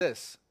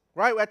this,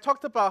 right? I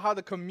talked about how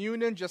the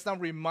communion just now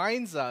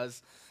reminds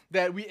us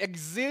that we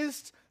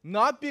exist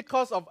not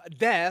because of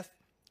death,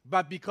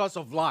 but because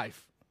of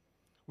life.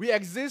 We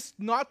exist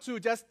not to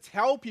just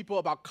tell people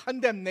about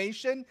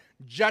condemnation,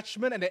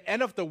 judgment, and the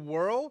end of the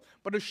world,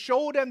 but to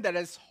show them that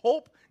there's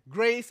hope,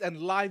 grace,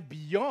 and life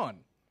beyond.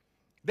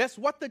 That's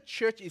what the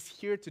church is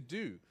here to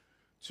do,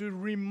 to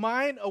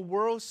remind a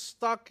world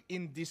stuck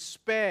in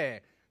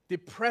despair,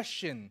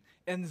 depression,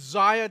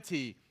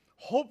 anxiety,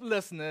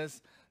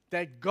 hopelessness,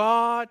 that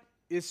God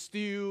is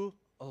still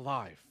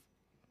alive.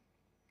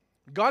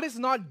 God is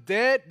not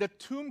dead. The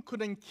tomb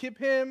couldn't keep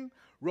him.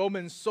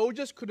 Roman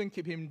soldiers couldn't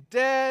keep him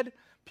dead.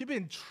 People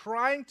have been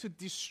trying to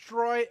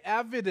destroy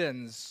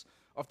evidence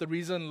of the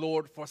risen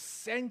Lord for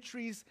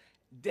centuries,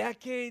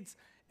 decades,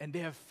 and they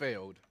have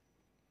failed.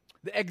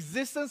 The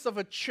existence of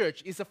a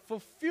church is a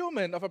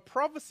fulfillment of a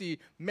prophecy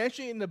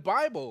mentioned in the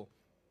Bible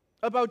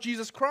about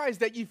Jesus Christ,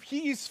 that if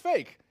he is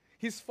fake,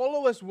 his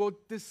followers will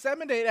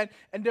disseminate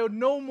and there will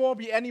no more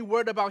be any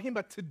word about him.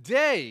 But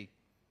today,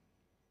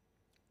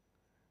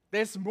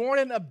 there's more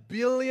than 1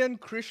 billion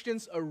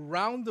Christians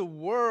around the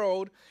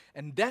world,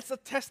 and that's a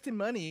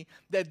testimony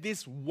that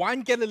this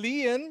one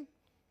Galilean,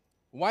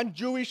 one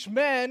Jewish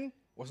man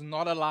was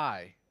not a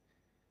lie.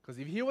 Because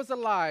if he was a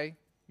lie,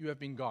 you have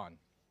been gone.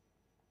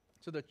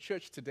 So the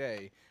church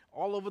today,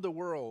 all over the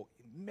world,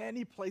 in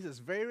many places,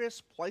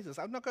 various places,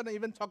 I'm not going to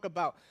even talk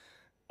about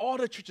all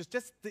the churches,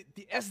 just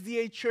the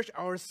SDA church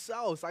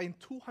ourselves are in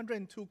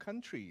 202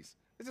 countries.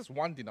 This is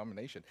one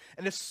denomination.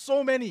 And there's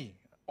so many,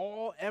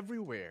 all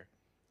everywhere.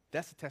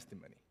 That's a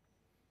testimony.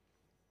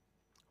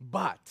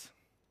 But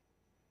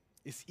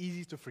it's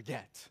easy to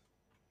forget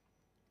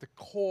the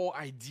core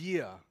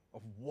idea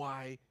of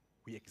why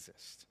we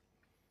exist.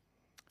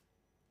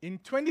 In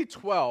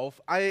 2012,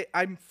 I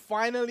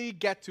finally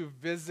get to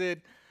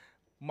visit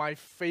my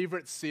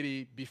favorite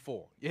city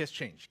before. It has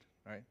changed,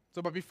 right?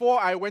 But before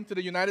I went to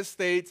the United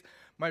States,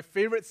 my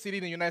favorite city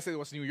in the United States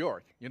was New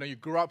York. You know, you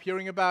grew up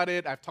hearing about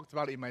it. I've talked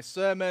about it in my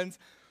sermons.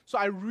 So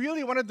I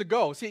really wanted to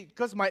go. See,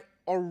 because my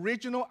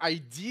original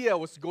idea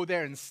was to go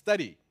there and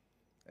study.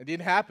 It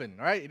didn't happen,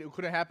 right? It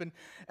couldn't happen.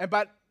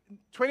 But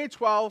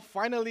 2012,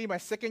 finally, my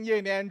second year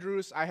in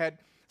Andrews, I had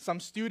some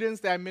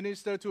students that I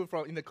ministered to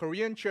in the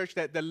Korean church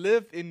that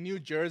lived in New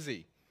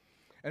Jersey.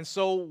 And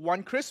so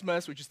one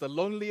Christmas, which is the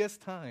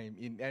loneliest time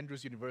in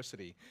Andrews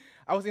University,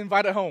 I was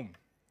invited home.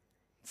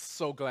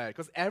 So glad,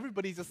 because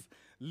everybody just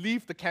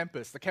leave the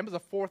campus. The campus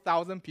of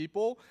 4,000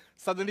 people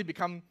suddenly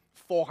become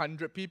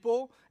 400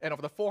 people. And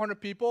of the 400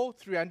 people,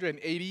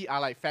 380 are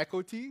like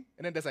faculty.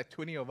 And then there's like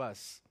 20 of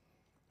us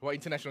who are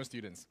international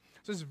students.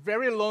 So it's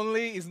very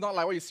lonely. It's not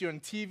like what you see on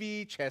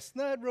TV,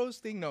 chestnut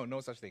roasting. No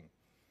such thing.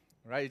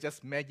 Right? It's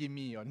just Maggie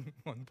mee on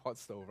pot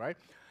stove, right?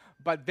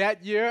 But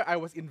that year, I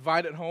was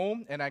invited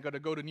home, and I got to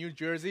go to New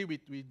Jersey.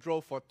 We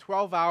drove for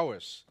 12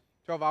 hours.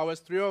 12 hours,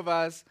 three of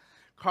us,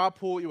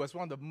 carpool. It was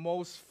one of the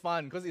most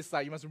fun, because it's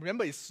like, you must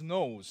remember, it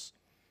snows.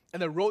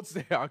 And the roads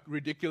there are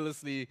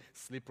ridiculously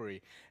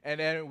slippery.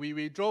 And then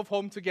we drove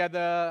home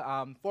together.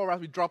 Four of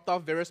us, we dropped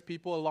off various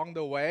people along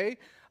the way.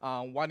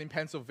 One in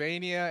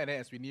Pennsylvania, and then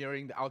as we're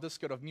nearing the outer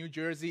skirt of New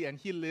Jersey, and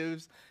he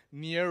lives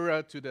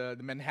nearer to the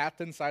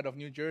Manhattan side of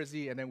New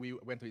Jersey, and then we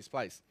went to his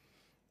place.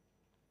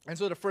 And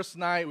so the first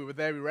night we were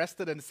there, we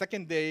rested, and the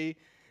second day,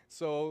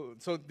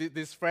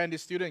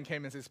 this student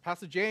came and says,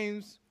 Pastor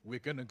James, we're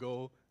going to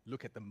go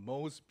look at the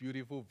most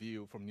beautiful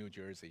view from New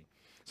Jersey.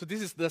 So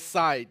this is the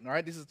side, all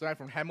right? This is the side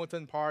from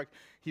Hamilton Park.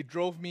 He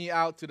drove me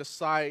out to the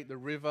side, the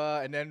river,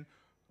 and then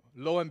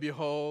lo and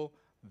behold,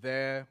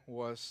 there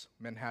was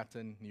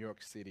Manhattan, New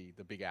York City,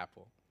 the Big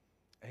Apple.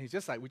 And he's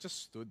just like, we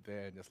just stood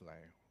there and just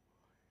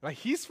like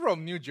he's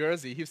from New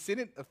Jersey. He's seen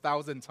it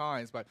 1,000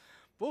 times, but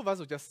both of us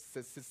were just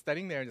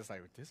standing there and just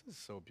like, this is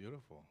so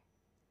beautiful.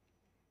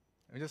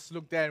 And we just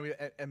looked there and we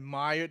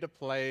admired the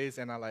place,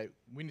 and I'm like,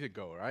 we need to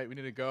go, right? We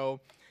need to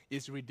go.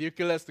 It's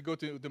ridiculous to go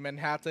to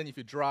Manhattan if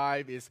you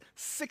drive. It's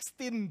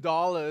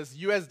 $16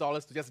 US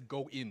dollars to just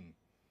go in.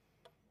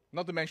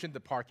 Not to mention the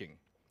parking.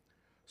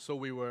 So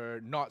we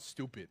were not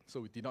stupid.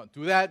 So we did not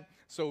do that.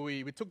 So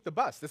we took the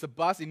bus. There's a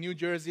bus in New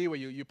Jersey where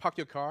you park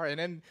your car and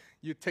then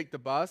you take the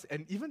bus.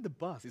 And even the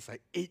bus is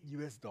like $8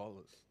 US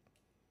dollars.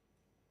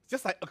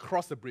 Just like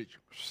across the bridge.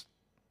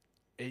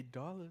 $8.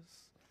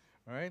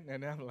 Right?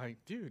 And I'm like,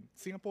 dude,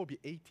 Singapore would be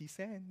 80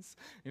 cents.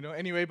 You know,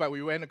 anyway, but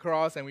we went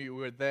across and we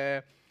were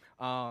there.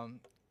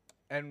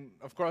 And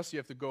of course, you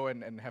have to go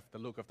and have the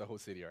look of the whole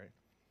city, right?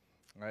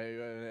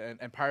 Right,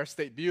 Empire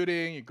State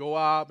Building, you go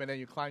up, and then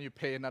you climb, you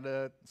pay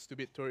another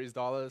stupid tourist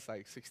dollars,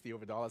 like $60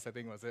 over, I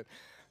think was it.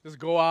 Just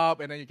go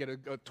up, and then you get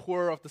a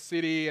tour of the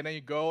city, and then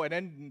you go, and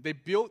then they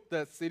built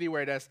the city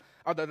where there's,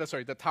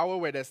 the tower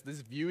where there's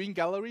this viewing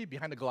gallery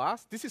behind the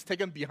glass. This is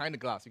taken behind the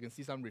glass. You can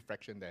see some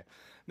reflection there.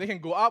 They can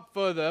go up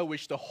further,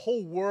 which the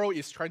whole world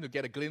is trying to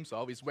get a glimpse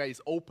of, is where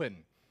it's open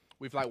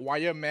with like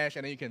wire mesh,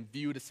 and then you can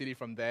view the city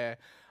from there.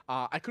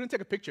 I couldn't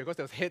take a picture because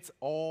there was heads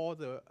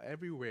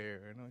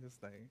everywhere,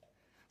 just like.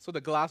 So the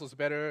glass was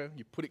better.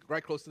 You put it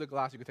right close to the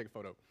glass, you could take a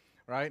photo.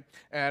 right?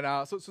 And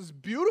so it's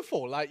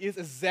beautiful. Like, it's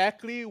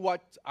exactly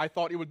what I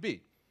thought it would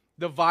be.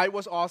 The vibe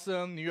was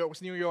awesome. New York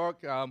was New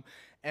York.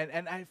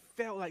 And I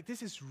felt like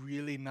this is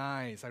really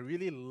nice. I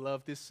really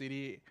love this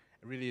city.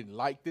 I really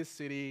like this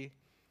city.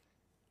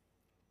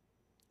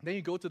 Then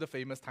you go to the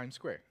famous Times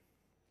Square,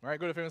 right?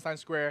 Go to famous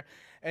Times Square,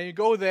 and you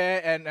go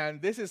there,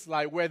 and this is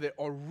like where the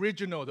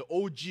original, the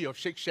OG of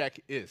Shake Shack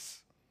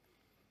is.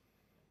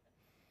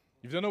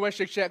 If you don't know where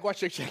Shake Shack, what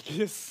Shake Shack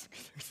is,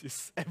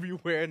 it's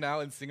everywhere now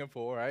in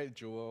Singapore, right?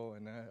 Jewel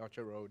and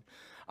Orchard Road.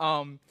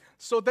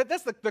 So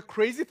that's the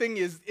crazy thing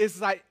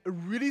is like a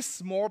really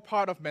small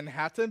part of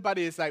Manhattan, but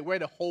it's like where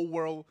the whole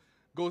world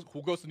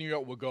who goes to New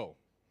York will go.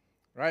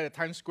 Right, at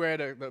Times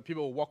Square, the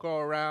people will walk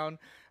all around.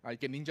 You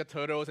get Ninja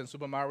Turtles and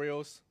Super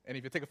Marios, and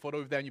if you take a photo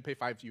with them, you pay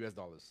 $5 US.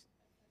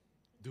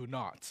 Do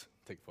not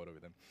take a photo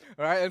with them.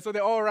 All right, and so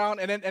they're all around,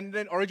 and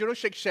then original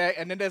Shake Shack,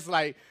 and then there's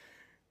like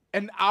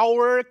an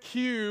hour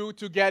queue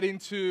to get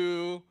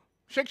into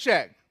Shake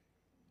Shack.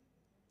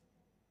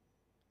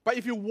 But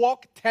if you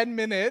walk 10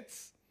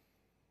 minutes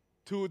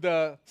to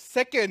the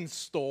second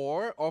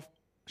store of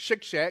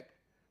Shake Shack,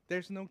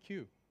 there's no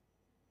queue.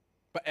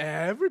 But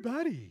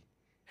everybody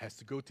has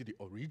to go to the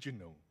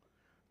original.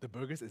 The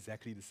burger's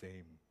exactly the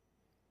same.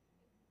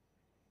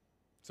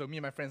 So me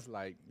and my friends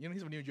like,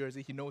 he's from New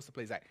Jersey, he knows the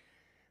place. Like,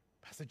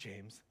 Pastor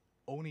James,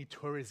 only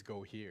tourists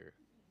go here.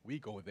 We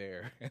go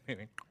there.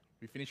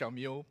 We finish our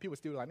meal, people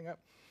still lining up.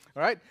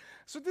 All right?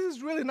 So this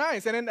is really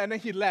nice. And then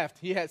he left.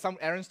 He had some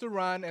errands to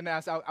run, and I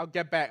said, I'll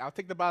get back. I'll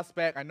take the bus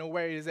back. I know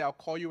where it is. I'll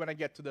call you when I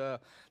get to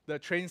the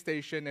train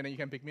station, and then you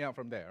can pick me up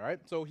from there, right?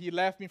 So he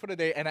left me for the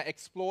day, and I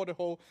explored the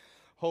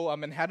whole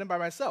Manhattan by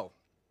myself.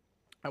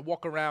 I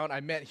walk around. I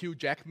met Hugh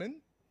Jackman,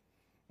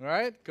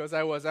 right? Because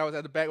I was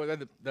at the back, was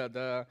at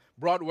the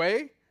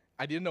Broadway.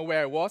 I didn't know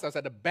where I was. I was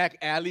at the back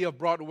alley of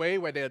Broadway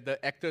where the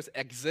actors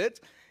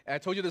exit. And I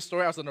told you the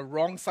story. I was on the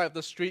wrong side of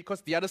the street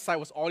because the other side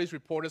was all these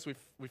reporters with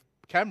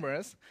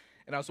cameras,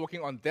 and I was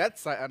walking on that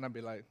side, and I'd be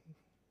like,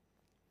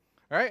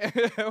 right?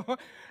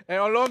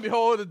 And lo and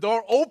behold, the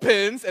door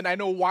opens, and I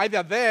know why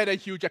they're there. Then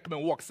Hugh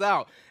Jackman walks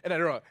out, and I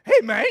go, "Hey,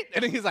 mate!"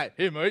 And then he's like,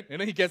 "Hey, mate!" And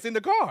then he gets in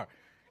the car,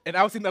 and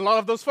I was in a lot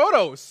of those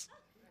photos.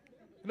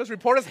 And those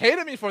reporters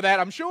hated me for that,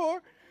 I'm sure.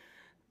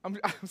 I'm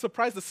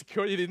surprised the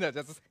security didn't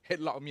just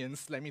headlock me and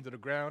slam me to the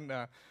ground.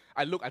 I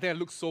think I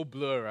look so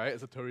blurred, right?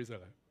 As a tourist, I'm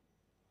like,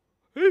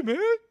 "Hey,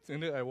 man!"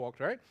 And then I walked,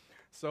 right?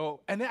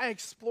 So, and then I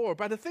explore.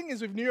 But the thing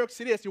is, with New York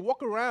City, as you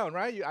walk around,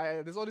 right,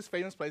 there's all these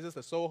famous places,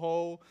 the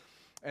Soho,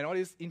 and all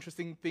these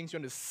interesting things you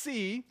want to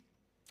see,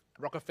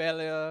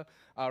 Rockefeller,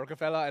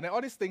 and then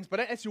all these things. But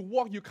then as you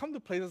walk, you come to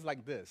places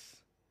like this.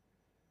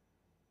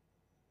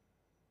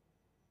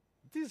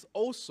 This is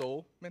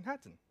also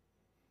Manhattan.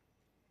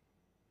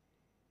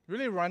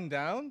 Really run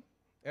down,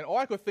 and all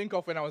I could think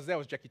of when I was there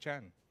was Jackie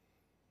Chan.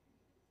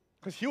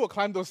 Because he would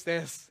climb those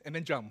stairs and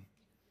then jump.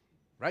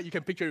 Right? You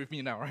can picture it with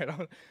me now, right?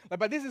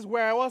 But this is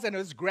where I was, and it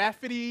was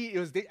graffiti.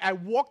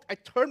 I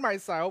turned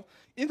myself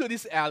into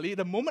this alley.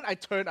 The moment I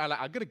turned, I'm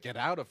going to get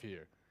out of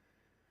here.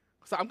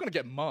 So I'm going to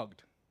get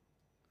mugged.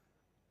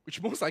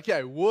 Which most likely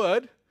I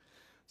would.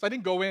 So I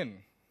didn't go in.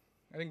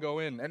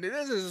 And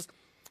this is...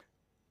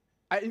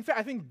 in fact,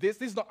 I think this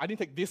is not... I didn't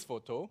take this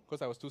photo,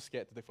 because I was too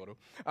scared to take photo.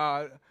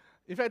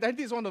 In fact, I think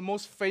it's one of the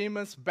most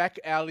famous back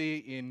alley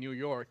in New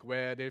York,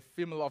 where they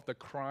film a lot of the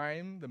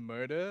crime, the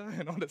murder,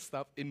 and all that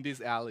stuff in this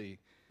alley.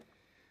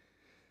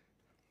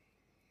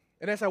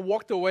 And as I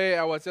walked away,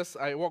 I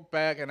walked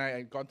back, and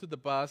I got to the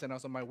bus, and I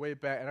was on my way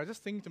back, and I was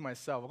just thinking to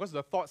myself, because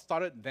the thought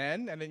started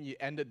then, and then it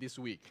ended this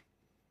week.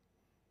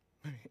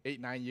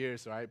 8, 9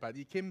 years, right? But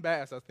it came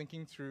back as I was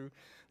thinking through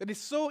that it's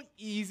so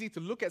easy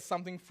to look at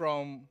something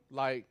from,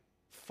 like,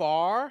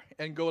 far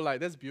and go like,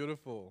 that's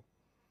beautiful.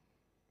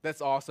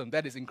 That's awesome.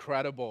 That is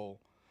incredible.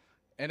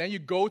 And then you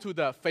go to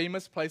the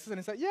famous places, and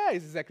it's like, yeah,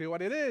 it's exactly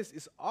what it is.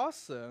 It's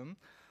awesome.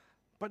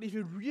 But if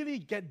you really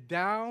get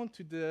down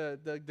to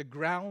the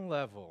ground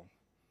level,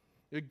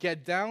 you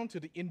get down to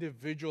the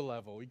individual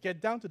level, you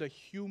get down to the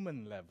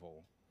human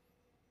level.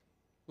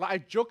 Like I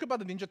joke about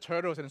the Ninja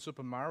Turtles and the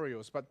Super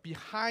Marios, but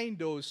behind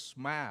those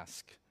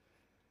masks,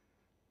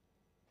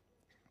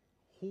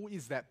 who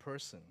is that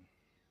person?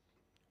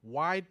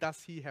 Why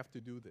does he have to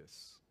do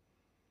this?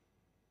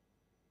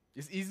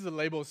 It's easy to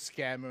label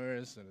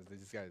scammers, and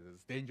these guys,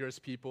 dangerous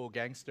people,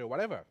 gangster,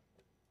 whatever.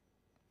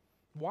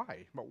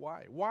 Why? But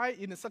why? Why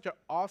in such an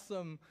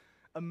awesome,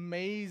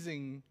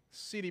 amazing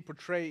city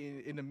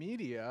portrayed in the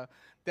media,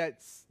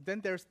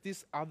 then there's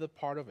this other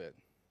part of it?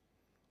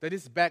 That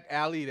is back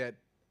alley that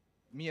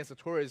me as a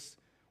tourist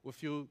would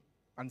feel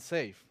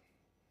unsafe,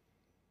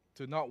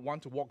 to not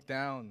want to walk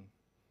down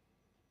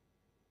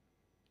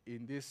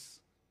in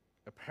this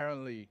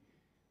apparently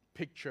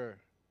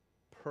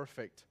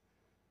picture-perfect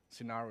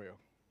scenario.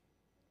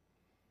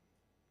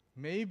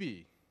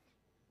 Maybe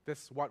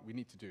that's what we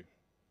need to do.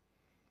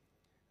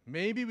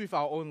 Maybe with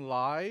our own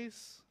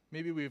lives,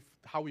 maybe with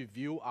how we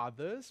view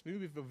others, maybe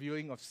with the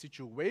viewing of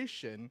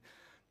situation,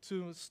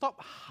 to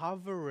stop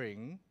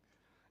hovering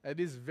at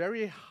this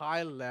very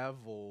high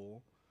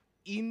level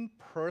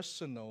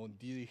impersonal,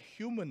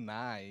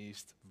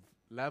 dehumanized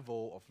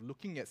level of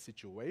looking at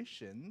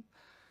situation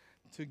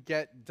to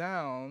get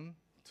down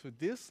to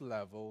this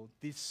level,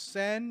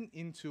 descend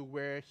into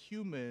where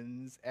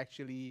humans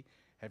actually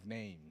have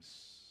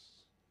names.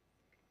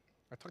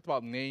 I talked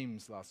about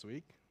names last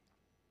week.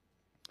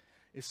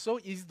 It's so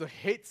easy to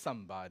hate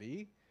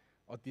somebody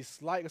or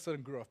dislike a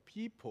certain group of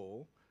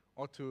people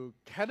or to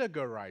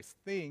categorize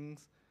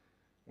things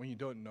when you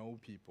don't know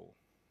people.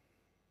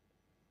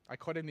 I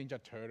call them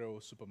Ninja Turtle,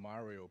 Super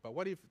Mario, but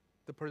what if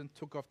the person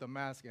took off the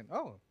mask and,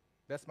 oh,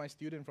 that's my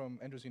student from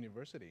Andrews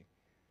University?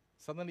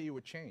 Suddenly it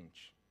would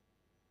change.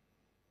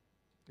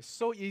 It's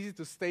so easy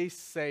to stay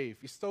safe.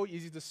 It's so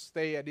easy to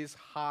stay at this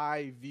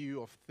high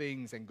view of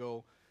things and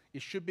go,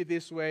 it should be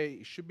this way,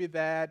 it should be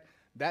that,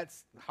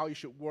 that's how it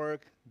should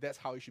work, that's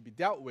how it should be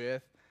dealt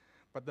with.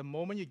 But the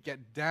moment you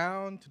get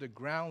down to the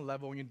ground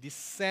level, when you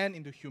descend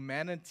into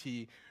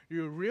humanity,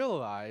 you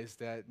realize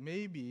that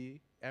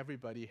maybe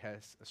everybody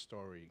has a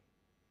story.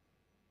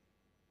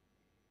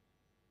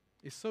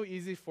 It's so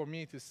easy for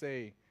me to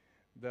say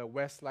the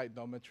Westlight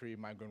Dormitory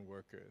migrant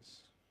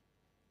workers.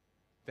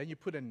 Then you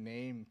put a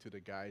name to the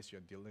guys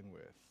you're dealing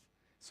with.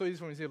 So easy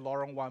for me to say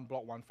Lorong 1,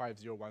 Block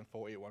 150,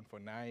 148,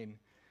 149.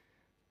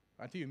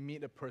 Until you meet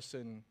the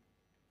person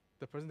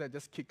that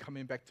just keep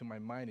coming back to my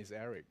mind is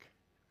Eric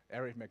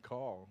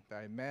McCall, that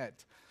I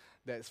met,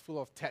 that's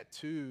full of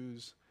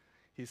tattoos.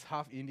 He's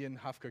half Indian,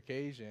 half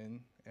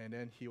Caucasian, and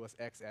then he was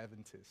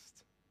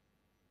ex-Adventist.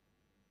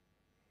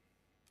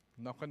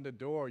 Knock on the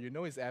door, you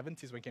know he's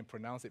Adventist when you can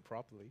pronounce it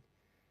properly.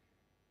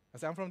 I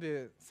said, I'm from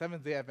the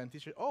Seventh-day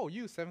Adventist. Oh,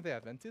 you Seventh-day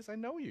Adventist? I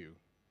know you.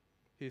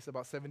 He's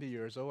about 70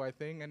 years old, I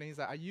think, and he's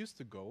like, I used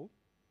to go.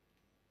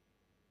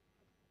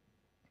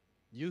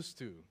 Used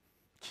to.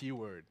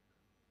 Keyword.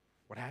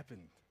 What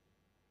happened?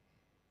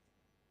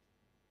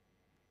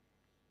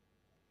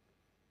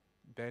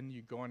 Then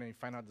you go on and you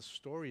find out the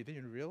story, then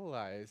you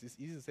realize it's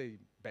easy to say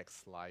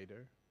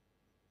backslider.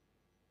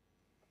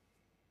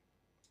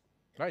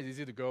 Right? It's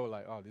easy to go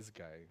like, oh, this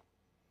guy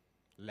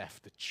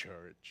left the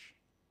church,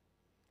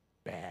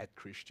 bad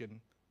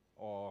Christian,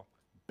 or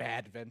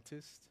bad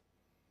Adventist.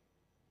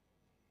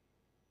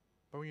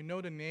 But when you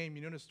know the name,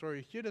 you know the story,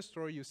 you hear the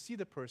story, you see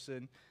the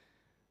person,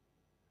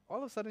 all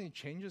of a sudden it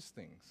changes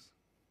things.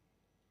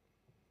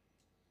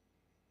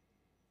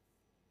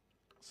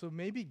 So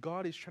maybe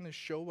God is trying to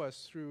show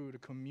us through the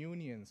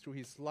communion, through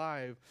His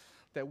life,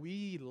 that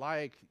we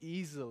like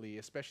easily,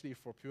 especially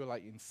for people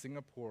like in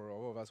Singapore,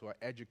 all of us who are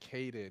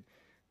educated,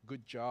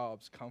 good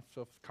jobs,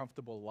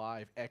 comfortable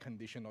life,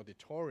 air-conditioned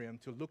auditorium,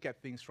 to look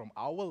at things from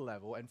our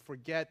level and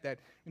forget that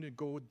you need to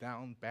go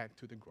down back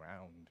to the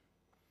ground.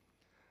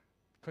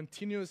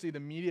 Continuously, the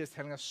media is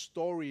telling us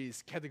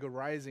stories,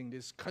 categorizing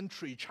this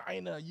country,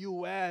 China,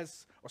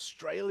 US,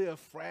 Australia,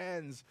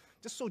 France,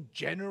 just so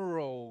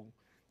general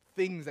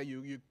things that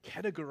you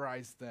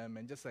categorize them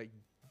and just like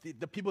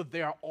the people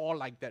there are all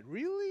like that.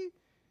 Really?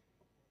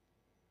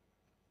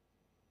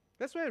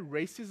 That's where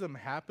racism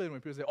happens,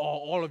 when people say, oh,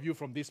 all of you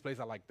from this place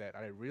are like that.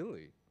 Are they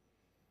really?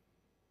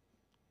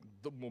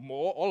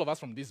 All of us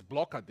from this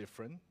block are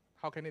different.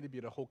 How can it be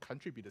the whole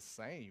country be the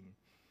same?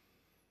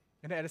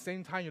 And at the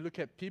same time, you look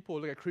at people,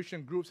 look at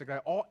Christian groups,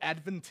 like all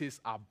Adventists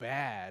are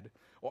bad,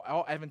 or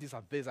all Adventists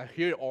are this. I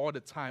hear it all the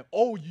time.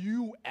 Oh,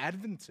 you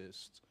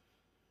Adventists.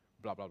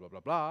 Blah, blah, blah, blah,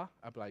 blah.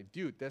 I'm like,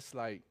 dude, there's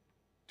like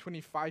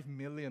 25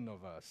 million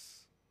of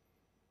us.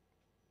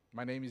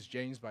 My name is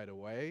James, by the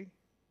way.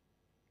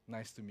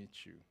 Nice to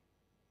meet you.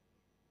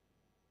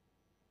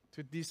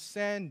 To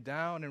descend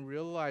down and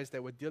realize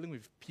that we're dealing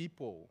with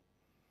people,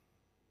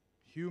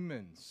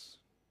 humans,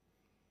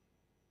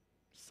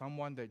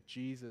 someone that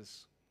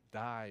Jesus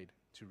died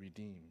to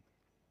redeem,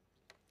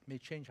 may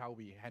change how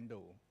we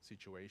handle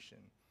situation.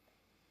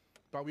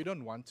 But we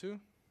don't want to.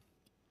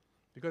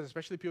 Because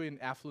especially people in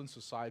affluent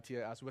society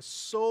like us, we're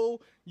so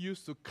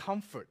used to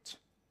comfort.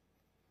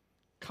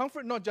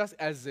 Comfort not just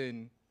as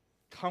in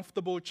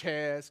comfortable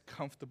chairs,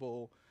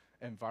 comfortable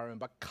environment,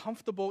 but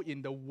comfortable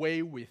in the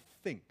way we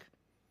think.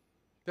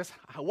 That's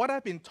what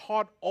I've been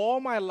taught all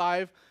my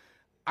life.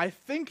 I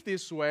think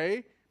this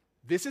way.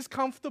 This is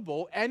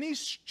comfortable. Any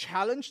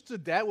challenge to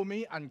that will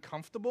make me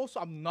uncomfortable, so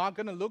I'm not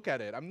going to look at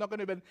it. I'm not going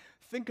to even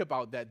think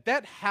about that.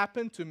 That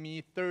happened to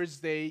me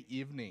Thursday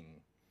evening.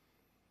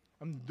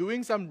 I'm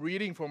doing some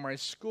reading for my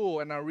school,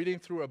 and I'm reading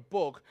through a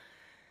book.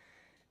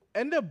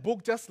 And the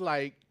book just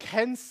like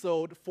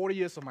canceled 40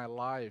 years of my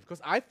life,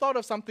 because I thought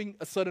of something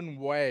a certain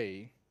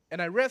way,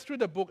 and I read through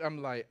the book,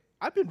 I'm like,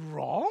 I've been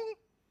wrong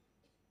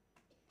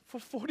for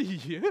 40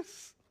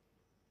 years?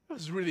 It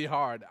was really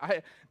hard.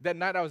 That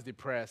night I was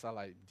depressed. I was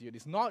like, dude,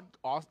 it's not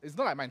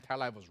like my entire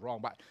life was wrong,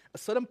 but a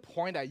certain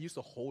point I used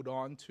to hold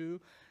on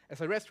to,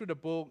 as I read through the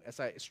book,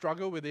 as I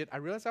struggled with it, I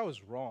realized I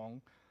was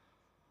wrong.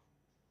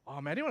 Oh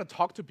man, I didn't want to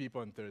talk to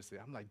people on Thursday.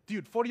 I'm like,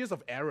 dude, 40 years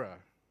of error.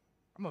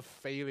 I'm a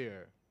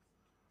failure.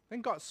 Then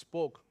God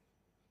spoke.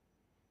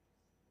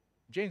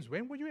 James,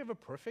 when were you ever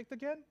perfect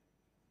again?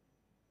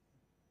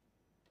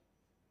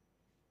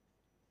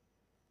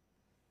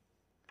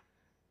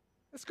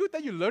 It's good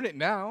that you learn it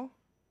now.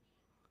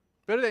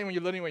 better than when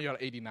you're learning when you're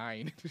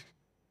 89.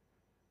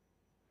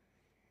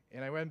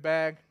 And I went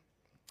back,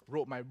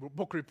 wrote my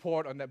book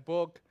report on that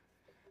book,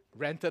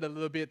 ranted a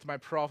little bit to my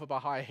prof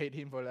about how I hate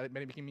him for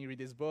making me read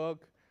this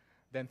book,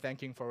 then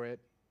thanking for it.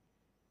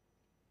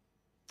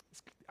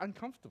 It's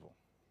uncomfortable.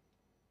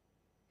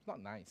 It's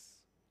not nice.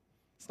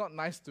 It's not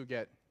nice to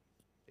get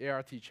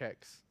ART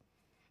checks.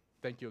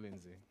 Thank you,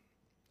 Lindsay.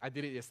 I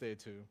did it yesterday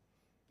too.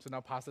 So now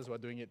pastors were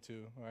doing it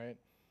too, right?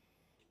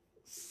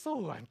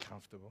 So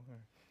uncomfortable.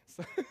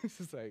 So it's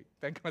just like,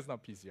 thank God it's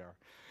not PCR.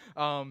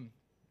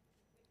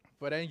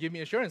 But then give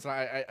me assurance.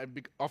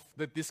 Of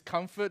the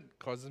discomfort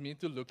causes me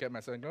to look at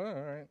myself and go, all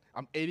right,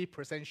 I'm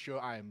 80% sure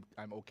I'm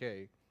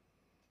okay.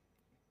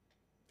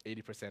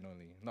 80%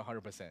 only, not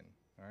 100%,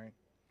 all right?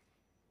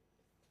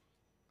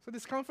 So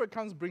discomfort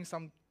comes bring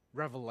some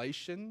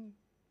revelation,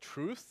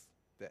 truth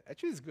that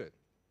actually is good.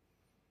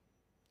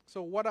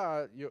 So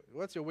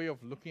what's your way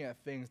of looking at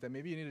things that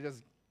maybe you need to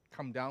just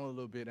come down a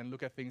little bit and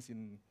look at things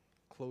in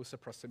closer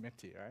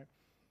proximity, right?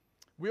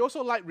 We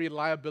also like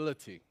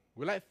reliability.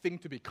 We like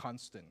things to be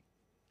constant,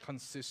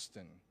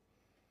 consistent,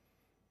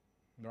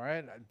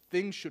 right?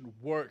 Things should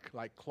work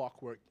like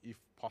clockwork if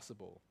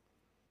possible.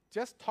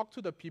 Just talk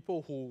to the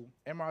people who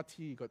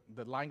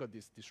the line got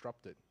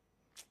disrupted.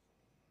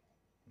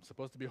 I'm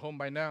supposed to be home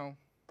by now.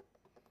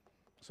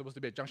 I'm supposed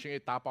to be at Junction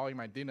 8 tapaoing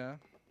my dinner.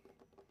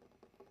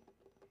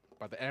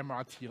 But the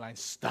MRT line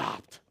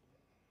stopped.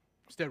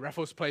 Stay at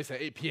Raffles Place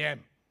at 8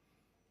 p.m.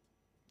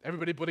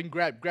 Everybody putting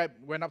Grab. Grab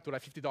went up to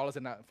like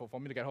 $50 for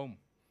me to get home.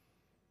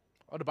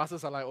 All the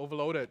buses are like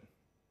overloaded.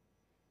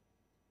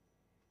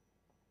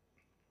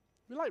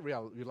 We like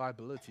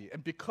reliability.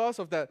 And because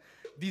of that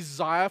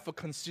desire for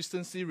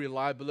consistency,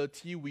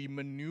 reliability, we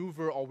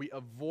maneuver or we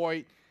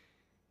avoid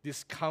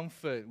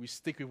discomfort. We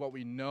stick with what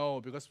we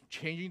know because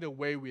changing the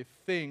way we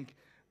think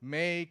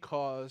may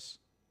cause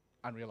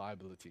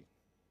unreliability.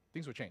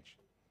 Things will change.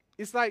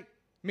 It's like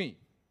me.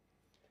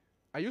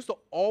 I used to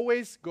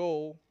always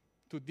go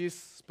to this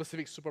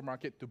specific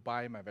supermarket to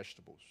buy my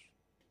vegetables.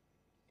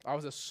 I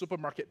was a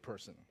supermarket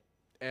person.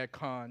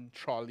 Aircon,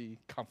 trolley,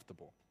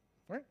 comfortable.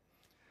 Right?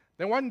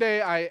 Then one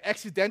day I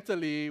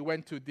accidentally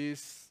went to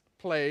this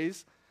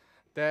place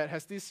that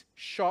has this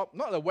shop,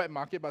 not a wet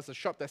market, but it's a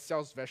shop that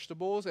sells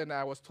vegetables, and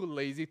I was too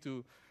lazy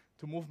to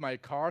move my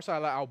car, so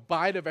I'll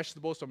buy the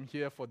vegetables from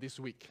here for this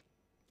week.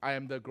 I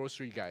am the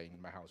grocery guy in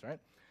my house, right?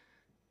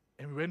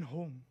 And we went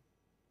home,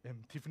 and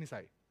Tiffany's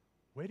like,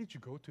 where did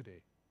you go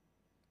today?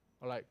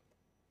 Or like,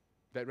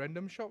 that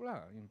random shop lah,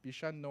 in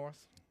Bishan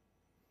North.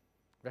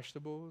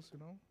 Vegetables, you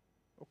know.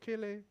 Okay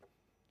leh.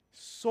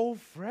 So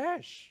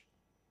fresh.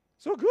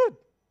 So good.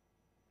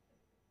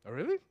 Oh,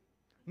 really?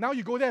 Now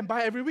you go there and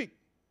buy every week.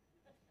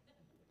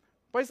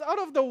 But it's out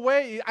of the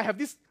way. I have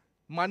this,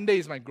 Monday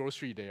is my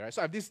grocery day, right?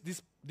 So I have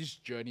this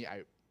journey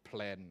I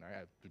plan,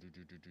 right?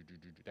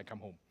 Then come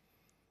home.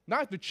 Now I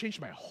have to change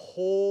my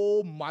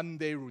whole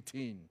Monday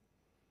routine.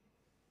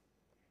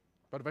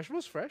 But the vegetable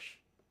is fresh,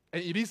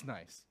 and it is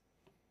nice.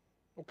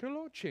 Okay,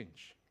 Lord,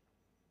 change.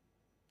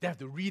 They have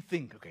to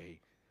rethink, okay,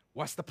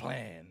 what's the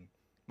plan?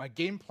 My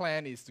game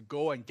plan is to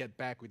go and get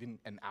back within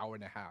an hour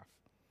and a half.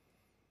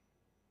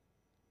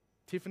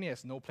 Tiffany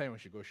has no plan when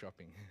she goes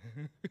shopping.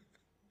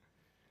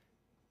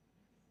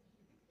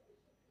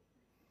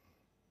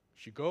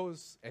 She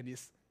goes and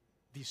is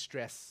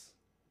distressed.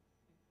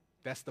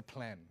 That's the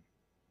plan.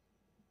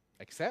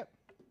 Accept.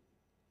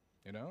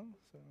 You know?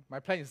 So my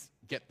plan is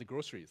get the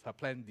groceries. Her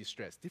plan,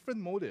 distress. Different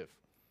motive.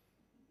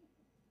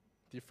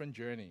 Different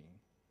journey.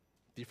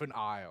 Different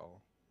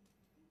aisle.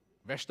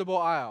 Vegetable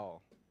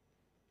aisle.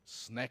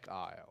 Snack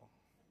aisle.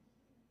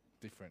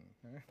 Different.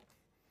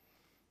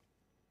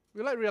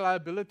 We like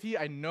reliability.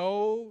 I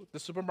know the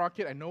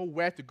supermarket. I know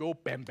where to go.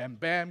 Bam, bam,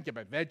 bam. Get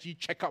my veggie.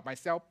 Check out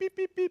myself. Beep,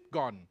 beep, beep.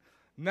 Gone.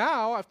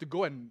 Now I have to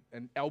go and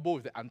elbow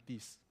with the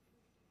aunties.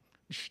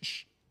 Shh,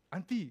 shh.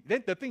 Auntie.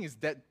 Then the thing is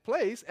that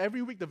place,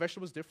 every week the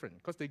vegetable is different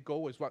because they go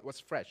with what's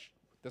fresh.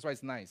 That's why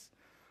it's nice.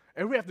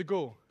 Every week I have to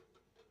go.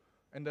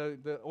 And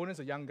the owner's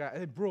a young guy. I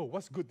said, bro,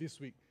 what's good this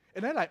week?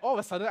 And then all of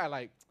a sudden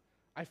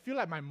I feel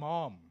like my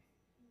mom.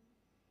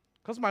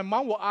 Because my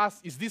mom will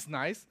ask, is this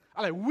nice?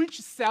 I'm like, which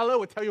seller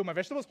will tell you my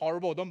vegetable is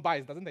horrible, don't buy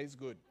it doesn't taste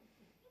good?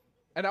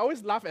 And I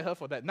always laugh at her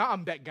for that. Now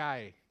I'm that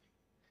guy.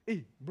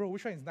 Hey, bro,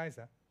 which one is nice?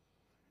 Huh?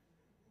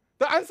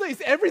 The answer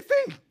is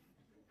everything.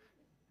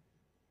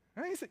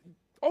 And he said,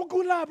 all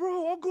good lah,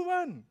 bro, all good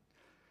one.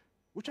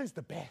 Which one is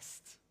the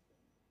best?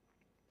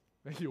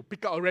 Then you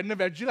pick out a random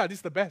veggie lah, this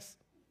is the best.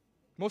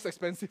 Most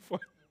expensive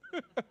one.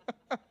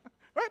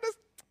 Right?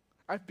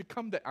 I've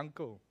become that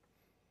uncle.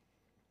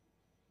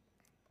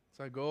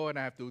 So I go and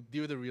I have to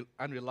deal with the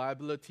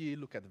unreliability,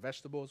 look at the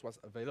vegetables, what's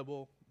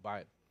available, buy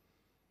it.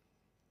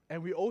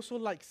 And we also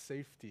like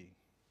safety.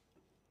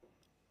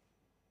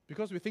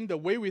 Because we think the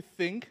way we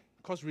think,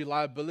 because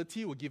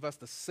reliability will give us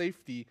the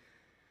safety.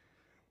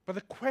 But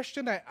the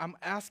question I'm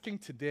asking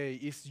today,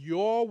 is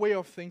your way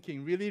of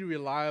thinking really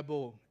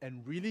reliable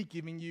and really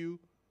giving you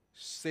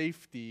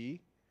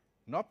safety,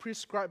 not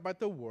prescribed by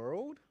the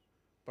world,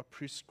 but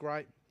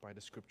prescribed by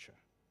the Scripture?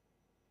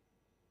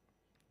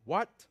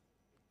 What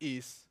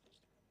is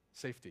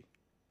safety?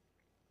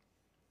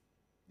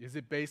 Is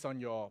it based on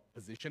your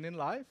position in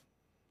life,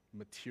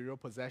 material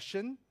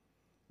possession,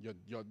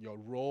 your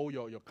role,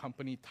 your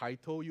company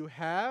title you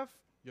have,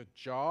 your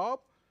job,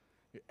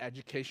 your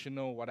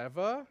educational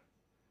whatever,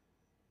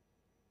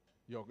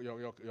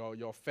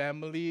 your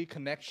family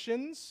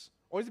connections?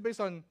 Or is it based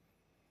on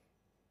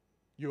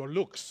your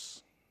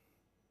looks?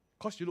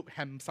 Because you look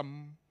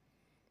handsome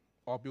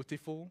or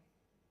beautiful,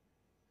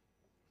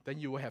 then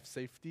you will have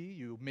safety,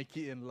 you make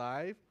it in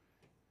life.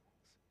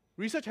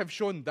 Research have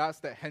shown that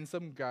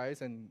handsome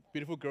guys and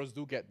beautiful girls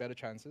do get better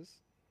chances.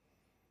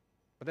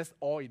 But that's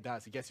all it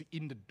does. It gets you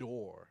in the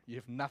door. You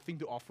have nothing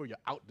to offer, you're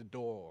out the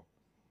door.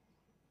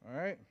 All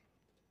right?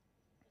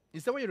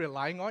 Is that what you're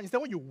relying on? Is that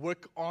what you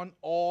work on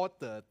all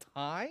the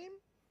time?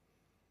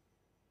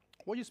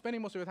 What are you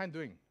spending most of your time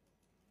doing?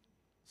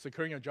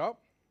 Securing your job?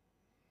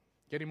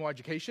 Getting more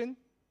education?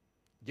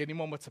 Getting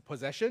more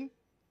possession?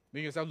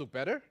 Making yourself look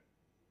better?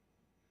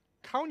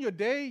 Count your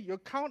day, your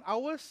count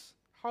hours,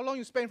 how long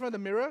you spend in front of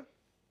the mirror?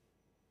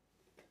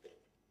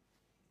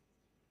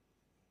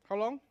 How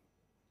long?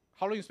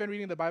 How long you spend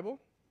reading the Bible?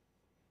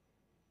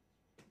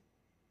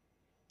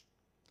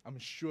 I'm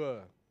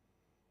sure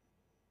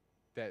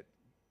that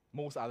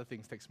most other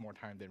things takes more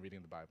time than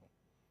reading the Bible.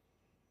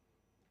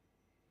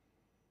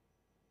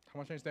 How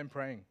much time you spend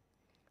praying?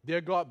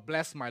 Dear God,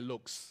 bless my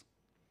looks.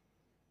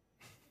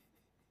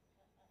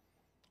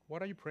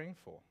 What are you praying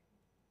for?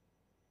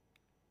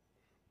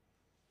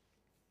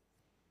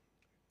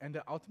 And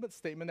the ultimate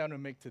statement that I'm going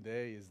to make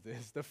today is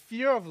this: the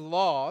fear of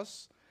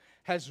loss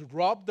has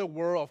robbed the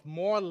world of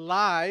more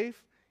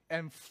life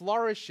and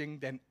flourishing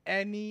than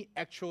any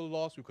actual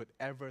loss we could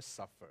ever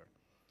suffer.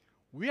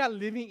 We are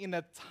living in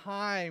a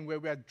time where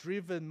we are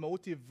driven,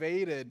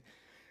 motivated.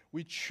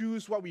 We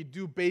choose what we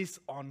do based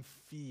on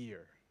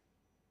fear.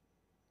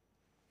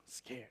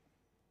 Scared.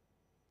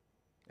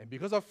 And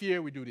because of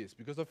fear, we do this.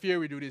 Because of fear,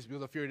 we do this.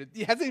 Because of fear,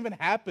 it hasn't even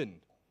happened.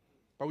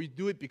 But we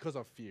do it because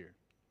of fear.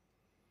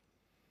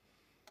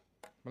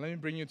 But let me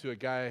bring you to a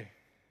guy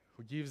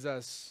who gives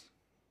us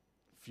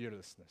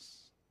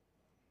fearlessness.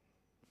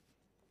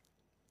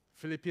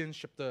 Philippians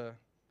chapter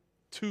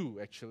 2,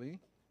 actually.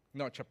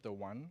 Not chapter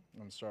 1,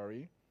 I'm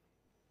sorry.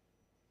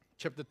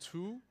 Chapter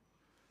 2,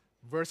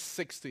 verse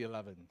 6 to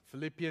 11.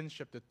 Philippians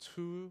chapter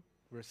 2,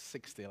 verse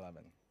 6 to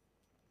 11.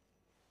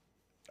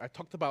 I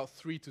talked about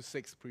 3 to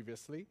 6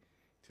 previously.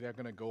 Today I'm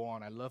going to go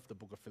on. I love the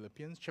book of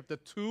Philippians. Chapter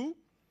 2,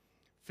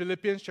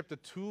 Philippians chapter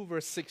 2,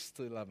 verse 6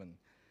 to 11.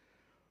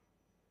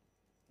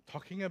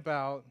 Talking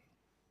about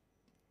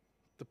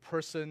the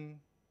person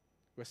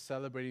we're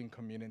celebrating in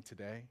communion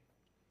today.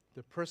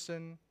 The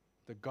person,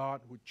 the God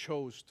who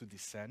chose to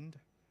descend.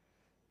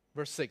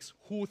 Verse 6,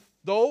 who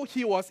though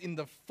he was in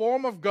the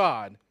form of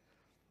God,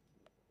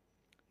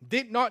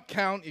 did not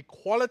count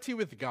equality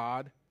with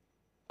God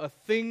a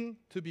thing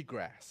to be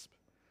grasped,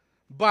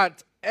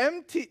 but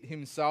emptied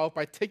himself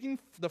by taking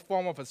the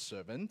form of a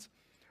servant,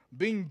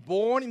 being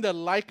born in the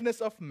likeness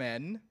of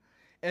men,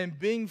 and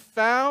being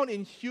found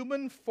in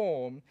human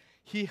form,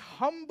 he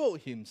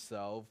humbled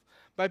himself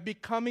by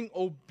becoming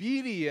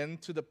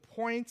obedient to the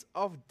point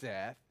of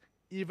death,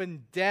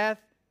 even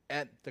death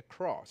at the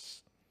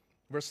cross.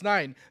 Verse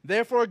 9,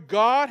 therefore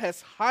God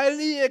has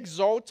highly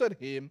exalted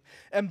him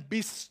and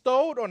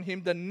bestowed on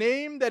him the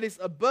name that is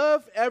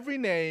above every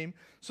name,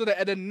 so that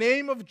at the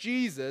name of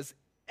Jesus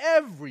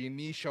every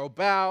knee shall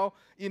bow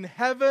in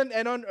heaven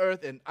and on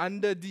earth and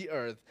under the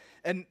earth,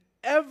 and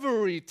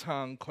every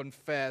tongue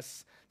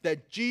confess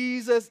that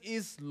Jesus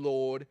is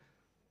Lord,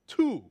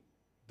 to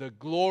the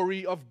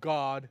glory of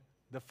God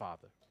the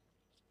Father.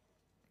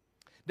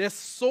 There's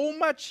so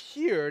much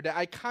here that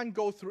I can't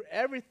go through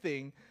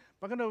everything,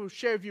 but I'm going to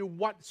share with you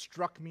what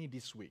struck me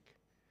this week.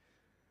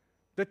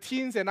 The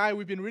teens and I,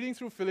 we've been reading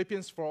through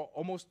Philippians for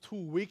almost 2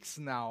 weeks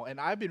now,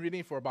 and I've been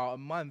reading for about a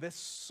month. There's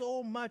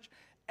so much.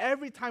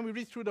 Every time we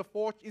read through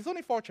it's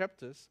only 4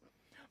 chapters,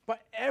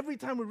 but every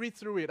time we read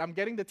through it, I'm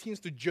getting the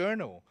teens to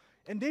journal,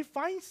 and they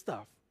find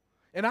stuff.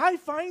 And I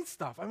find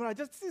stuff. I mean,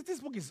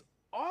 this book is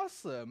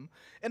awesome.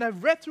 And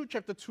I've read through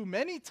chapter 2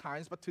 many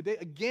times, but today,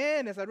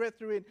 again, as I read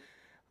through it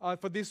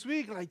for this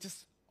week,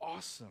 just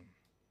awesome.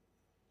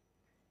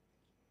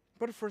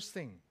 But the first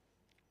thing,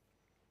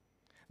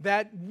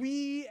 that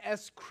we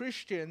as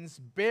Christians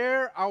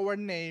bear our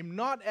name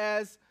not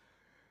as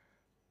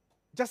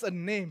just a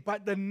name,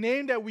 but the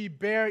name that we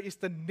bear is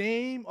the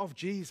name of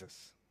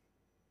Jesus.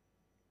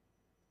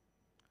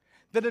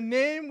 That the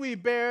name we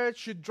bear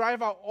should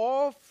drive out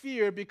all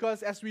fear,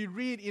 because as we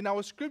read in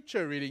our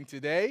scripture reading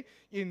today,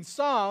 in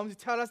Psalms, it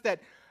tells us that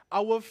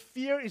our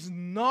fear is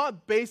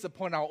not based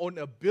upon our own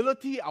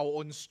ability, our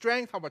own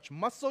strength, how much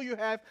muscle you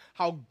have,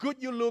 how good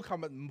you look, how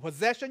much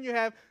possession you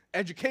have,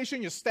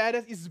 education, your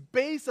status. Is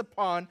based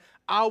upon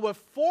our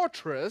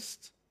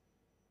fortress,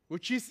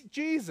 which is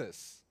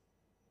Jesus.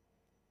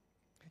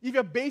 If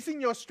you're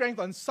basing your strength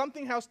on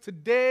something else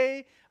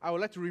today, I would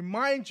like to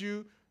remind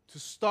you to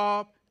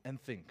stop and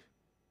think.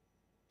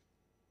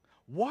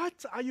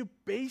 What are you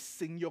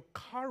basing your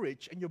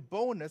courage and your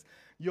boldness,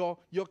 your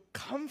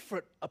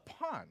comfort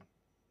upon?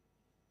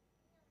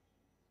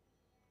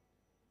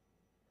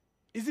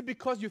 Is it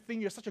because you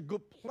think you're such a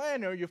good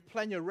planner, you've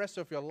planned your rest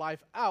of your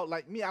life out?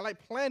 Like me, I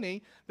like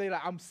planning. They're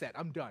like, I'm set,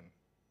 I'm done.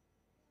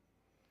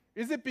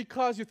 Is it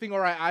because you think, all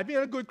right, I've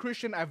been a good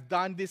Christian, I've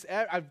done this,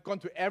 I've gone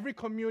to every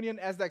communion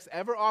SDAX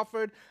ever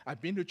offered,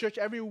 I've been to church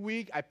every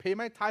week, I pay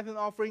my tithe and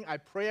offering, I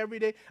pray every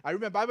day, I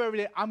read my Bible every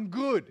day, I'm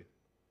good.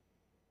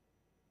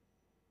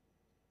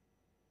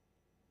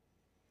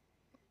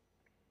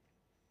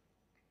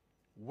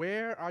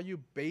 Where are you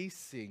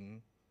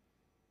basing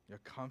your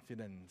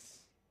confidence?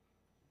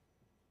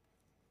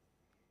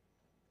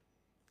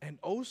 And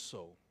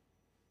also,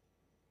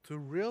 to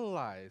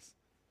realize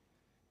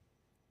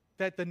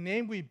that the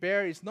name we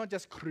bear is not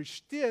just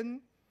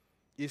Christian,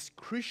 it's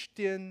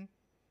Christian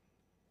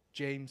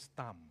James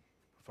Tam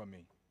for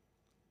me.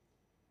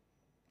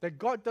 That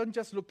God doesn't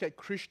just look at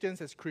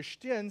Christians as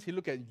Christians, He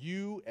looks at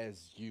you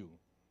as you.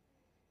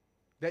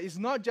 That it's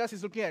not just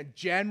He's looking at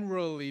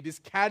generally this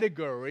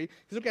category,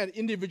 He's looking at an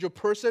individual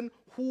person.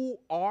 Who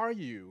are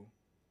you?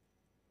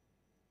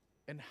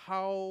 And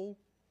how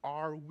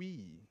are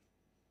we?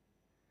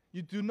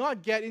 You do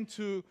not get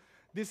into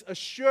this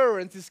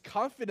assurance, this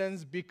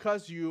confidence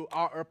because you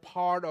are a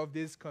part of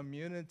this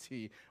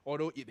community,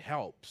 although it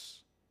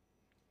helps.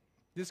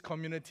 This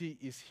community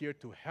is here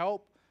to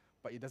help,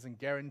 but it doesn't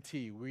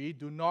guarantee. We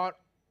do not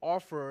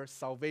offer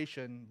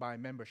salvation by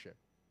membership.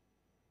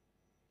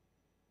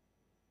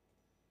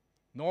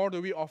 Nor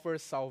do we offer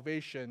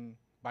salvation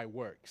by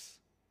works.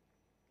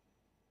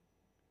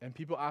 And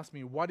people ask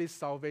me, what is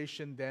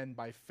salvation then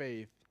by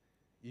faith?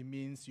 It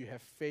means you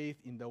have faith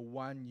in the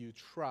one you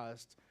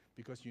trust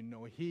because you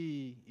know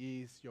He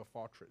is your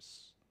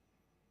fortress.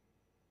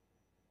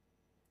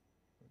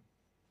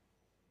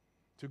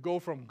 To go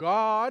from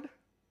God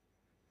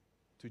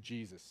to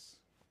Jesus.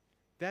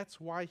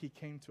 That's why He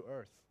came to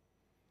earth.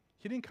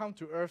 He didn't come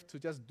to earth to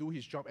just do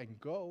His job and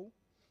go.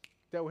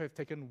 That would have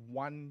taken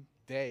one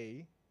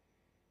day.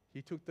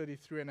 He took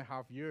 33 and a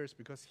half years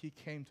because He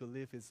came to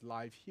live His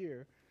life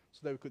here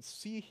so that we could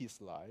see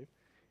His life,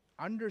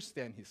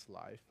 understand His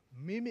life,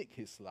 mimic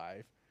His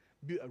life,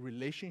 build a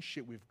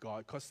relationship with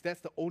God, because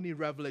that's the only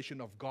revelation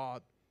of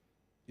God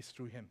is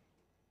through Him.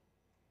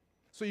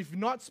 So if you've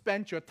not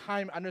spent your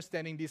time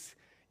understanding this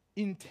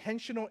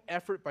intentional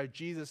effort by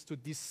Jesus to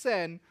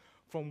descend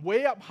from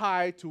way up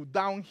high to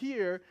down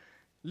here,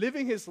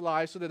 living His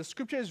life so that the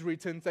scripture is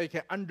written so you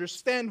can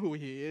understand who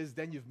He is,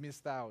 then you've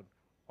missed out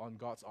on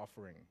God's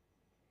offering.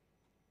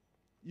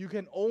 You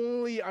can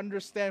only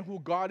understand who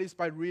God is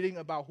by reading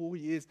about who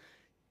He is,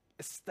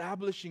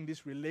 establishing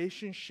this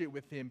relationship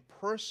with Him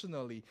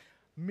personally,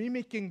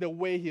 mimicking the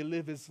way He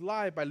lived His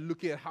life by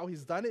looking at how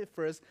He's done it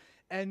first,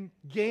 and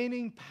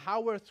gaining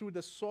power through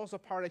the source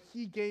of power that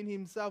He gained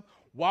Himself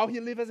while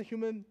He lived as a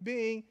human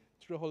being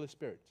through the Holy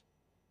Spirit.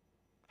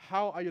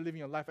 How are you living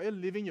your life? Are you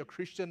living your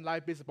Christian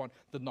life based upon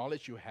the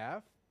knowledge you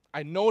have?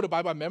 I know the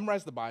Bible, I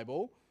memorized the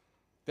Bible,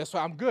 that's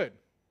why I'm good.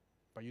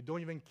 But you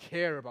don't even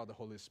care about the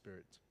Holy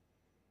Spirit.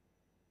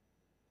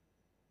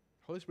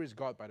 Holy Spirit is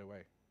God, by the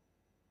way.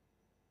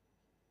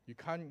 You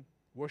can't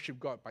worship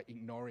God by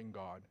ignoring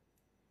God.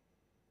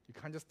 You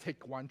can't just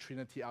take one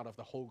Trinity out of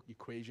the whole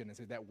equation and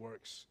say that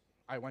works.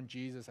 I want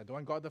Jesus. I don't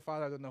want God the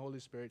Father. I don't want the Holy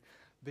Spirit.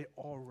 They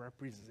all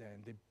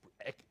represent. They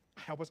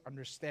help us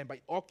understand. But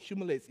it all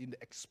accumulates in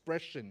the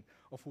expression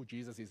of who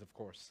Jesus is, of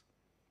course.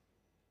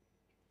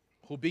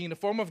 Who being in the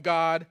form of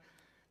God,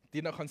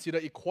 did not consider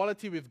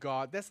equality with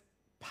God. That's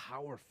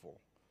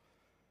powerful.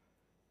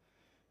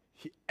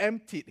 He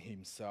emptied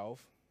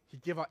Himself. He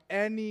gave up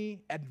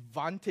any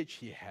advantage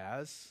He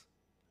has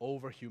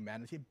over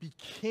humanity,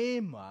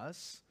 became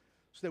us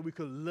so that we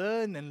could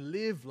learn and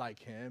live like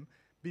Him,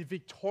 be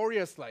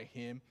victorious like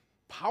Him,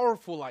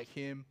 powerful like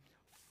Him,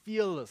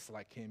 fearless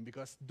like Him.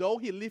 Because though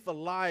He lived a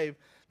life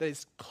that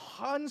is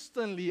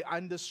constantly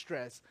under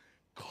stress,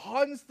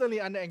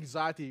 constantly under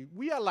anxiety,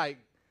 we are like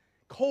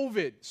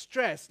COVID,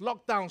 stress,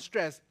 lockdown,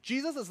 stress.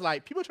 Jesus is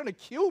like, people are trying to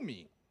kill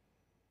me.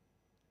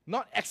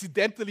 Not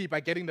accidentally by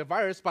getting the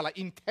virus, but like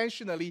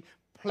intentionally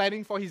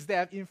planning for His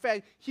death. In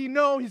fact, He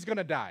knows He's going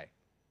to die.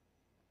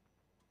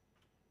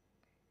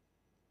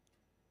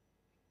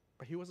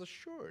 But He was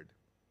assured.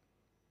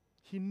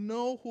 He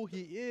knows who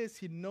He is.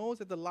 He knows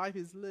that the life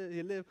He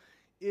lived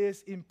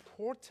is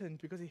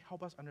important because He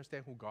helps us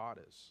understand who God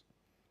is.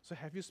 So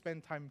have you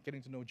spent time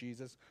getting to know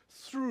Jesus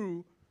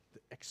through the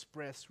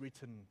express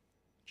written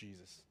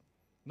Jesus?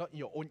 Not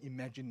your own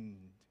imagined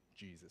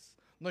Jesus.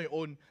 Not your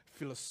own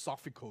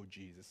philosophical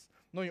Jesus.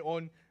 Not your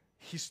own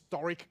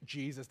historic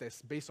Jesus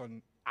that's based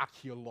on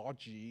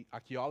archaeology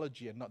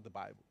and not the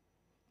Bible.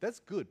 That's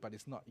good, but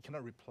it's not. It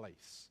cannot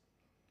replace.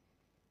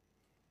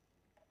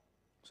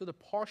 So the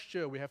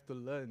posture we have to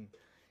learn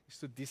is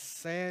to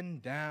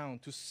descend down,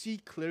 to see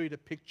clearly the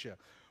picture.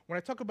 When I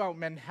talk about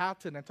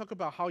Manhattan, I talk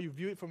about how you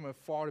view it from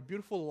afar, the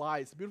beautiful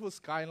lights, the beautiful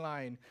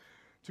skyline,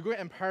 to go to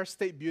Empire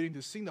State Building,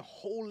 to see the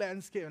whole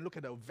landscape and look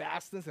at the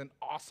vastness and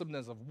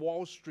awesomeness of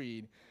Wall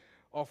Street,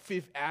 or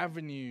Fifth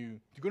Avenue,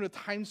 to go to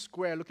Times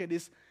Square, look at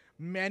this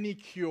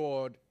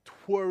manicured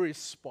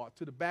tourist spot,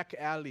 to the back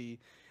alley,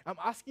 I'm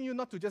asking you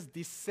not to just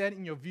descend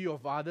in your view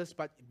of others,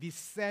 but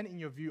descend in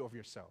your view of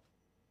yourself.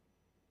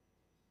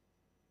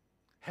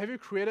 Have you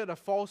created a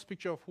false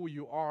picture of who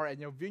you are and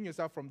you're viewing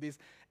yourself from this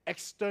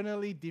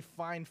externally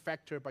defined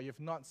factor, but you've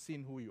not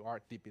seen who you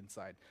are deep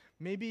inside?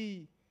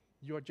 Maybe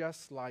you're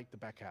just like the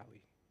back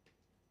alley.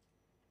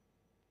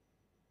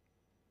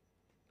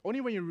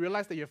 Only when you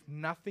realize that you have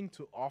nothing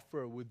to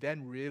offer will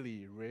then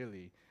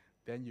really,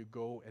 then you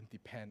go and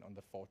depend on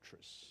the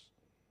fortress,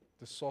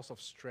 the source of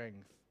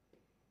strength,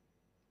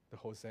 the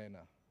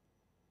Hosanna.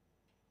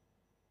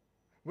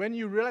 When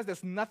you realize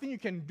there's nothing you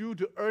can do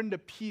to earn the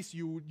peace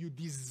you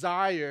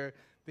desire,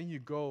 then you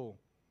go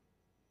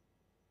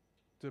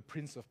to the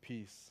Prince of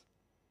Peace,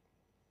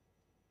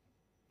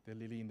 the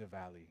lily in the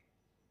valley,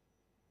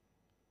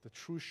 the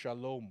true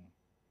shalom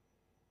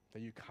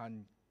that you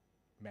can't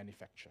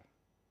manufacture.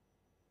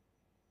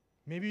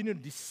 Maybe you need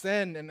to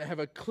descend and have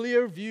a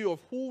clear view of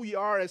who we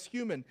are as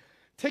human.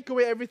 Take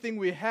away everything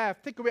we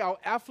have. Take away our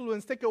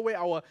affluence. Take away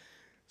our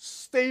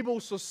stable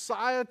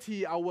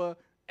society, our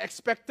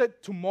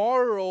expected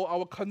tomorrow,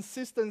 our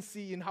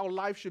consistency in how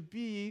life should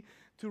be,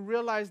 to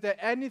realize that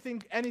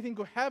anything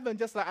could happen,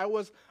 just like I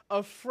was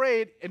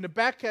afraid in the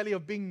back alley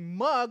of being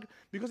mugged,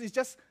 because it's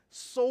just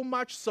so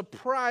much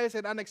surprise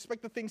and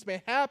unexpected things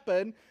may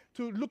happen,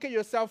 to look at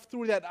yourself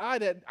through that eye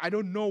that I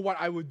don't know what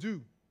I would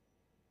do.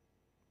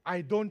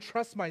 I don't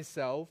trust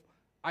myself.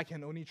 I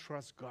can only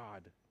trust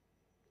God.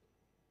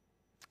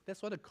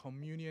 That's what the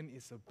communion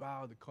is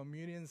about. The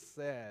communion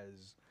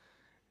says,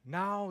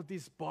 now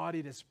this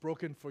body that's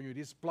broken for you,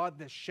 this blood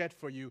that's shed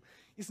for you,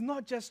 is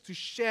not just to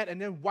shed and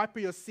then wipe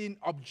your sin,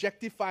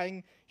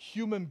 objectifying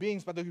human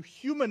beings, but to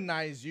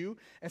humanize you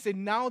and say,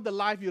 now the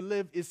life you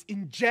live is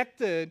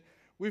injected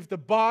with the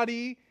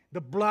body, the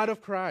blood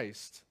of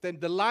Christ. Then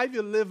the life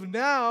you live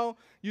now,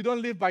 you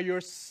don't live by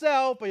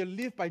yourself, but you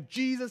live by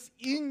Jesus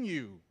in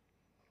you.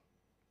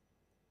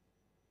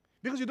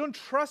 Because you don't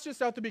trust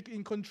yourself to be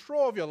in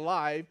control of your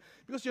life,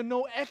 because you're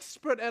no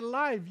expert at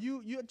life.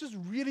 You're just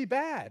really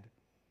bad.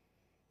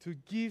 To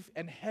give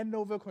and hand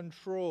over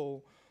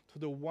control to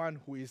the one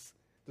who is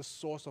the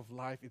source of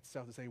life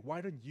itself, to say, why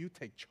don't you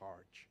take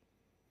charge?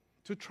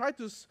 To try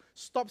to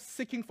stop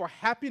seeking for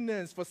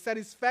happiness, for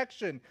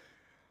satisfaction,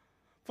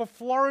 for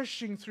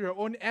flourishing through your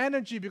own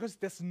energy, because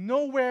there's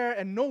nowhere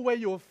and no way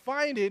you'll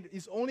find it,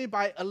 is only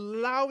by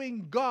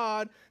allowing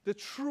God, the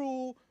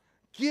true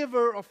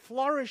giver of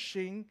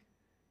flourishing,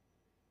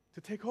 to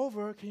take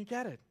over. Can you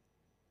get it?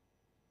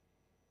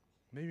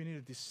 Maybe we need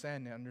to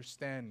descend and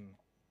understand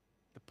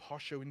the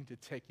posture we need to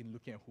take in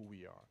looking at who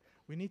we are.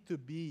 We need to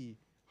be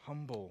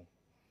humble.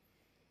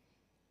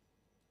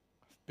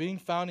 Being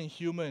found in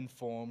human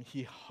form,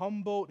 he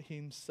humbled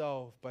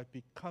himself by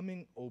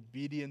becoming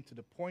obedient to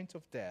the point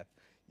of death,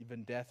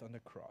 even death on the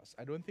cross.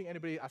 I don't think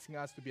anybody is asking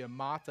us to be a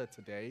martyr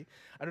today.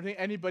 I don't think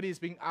anybody is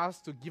being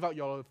asked to give up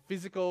your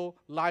physical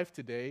life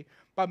today.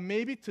 But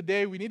maybe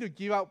today we need to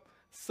give up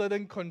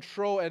certain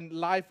control and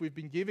life we've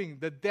been giving,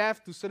 the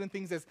death to certain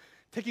things that's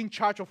taking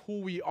charge of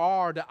who we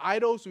are, the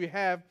idols we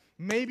have.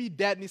 Maybe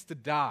that needs to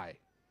die.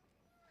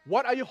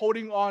 What are you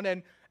holding on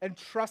and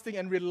trusting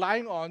and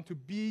relying on to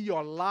be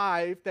your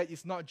life that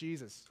is not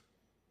Jesus?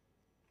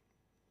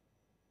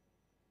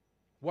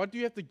 What do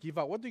you have to give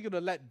up? What are you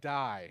going to let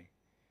die?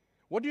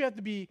 What do you have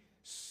to be?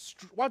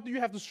 What do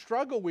you have to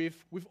struggle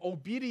with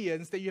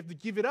obedience that you have to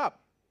give it up?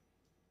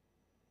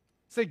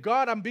 Say,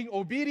 God, I'm being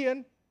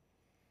obedient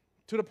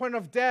to the point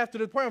of death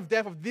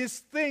of this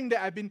thing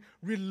that I've been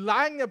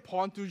relying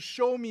upon to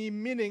show me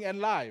meaning and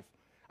life.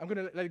 I'm going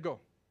to let it go.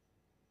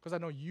 Because I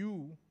know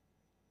you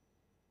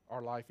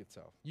are life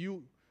itself.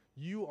 You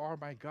are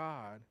my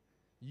God.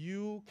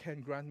 You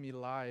can grant me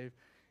life,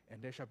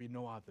 and there shall be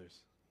no others.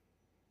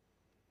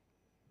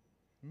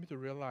 You need to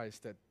realize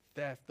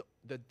that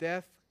the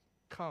death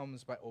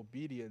comes by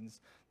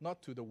obedience,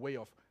 not to the way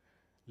of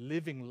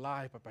living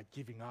life, but by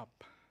giving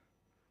up.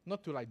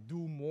 Not to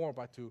do more,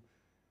 but to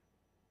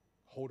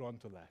hold on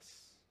to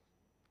less.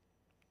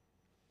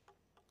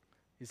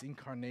 His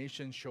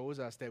incarnation shows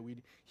us that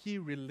he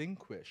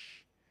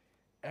relinquished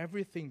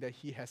everything that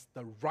he has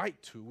the right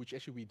to, which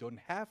actually we don't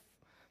have,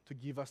 to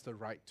give us the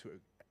right to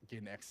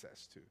gain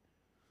access to.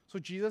 So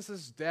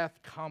Jesus' death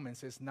comes and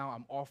says, now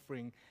I'm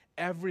offering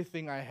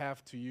everything I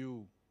have to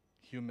you,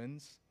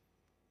 humans.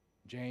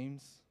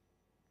 James,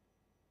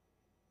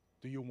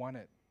 do you want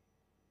it?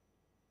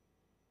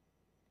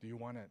 Do you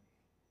want it?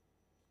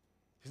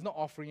 He's not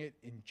offering it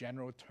in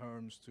general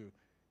terms to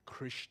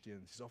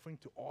Christians. He's offering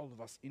to all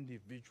of us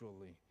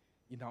individually,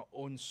 in our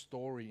own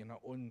story, in our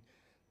own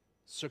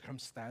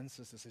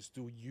circumstances. It says,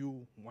 do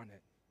you want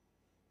it?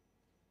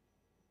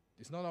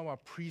 It's not our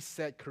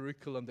preset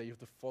curriculum that you have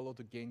to follow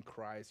to gain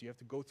Christ. You have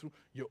to go through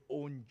your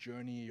own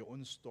journey, your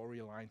own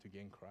storyline to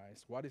gain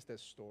Christ. What is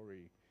that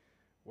story?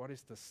 What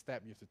is the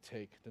step you have to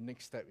take, the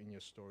next step in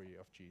your story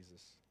of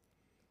Jesus?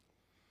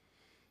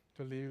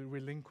 To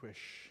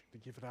relinquish, to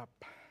give it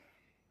up.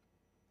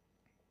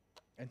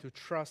 and to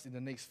trust in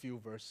the next few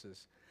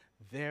verses.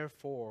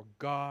 Therefore,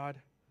 God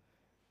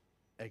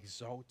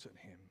exalted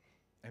him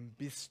and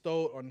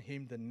bestowed on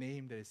him the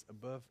name that is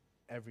above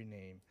every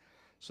name,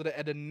 so that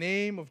at the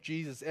name of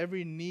Jesus,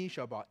 every knee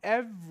shall bow.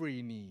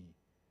 Every knee.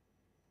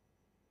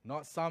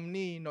 Not some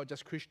knee, not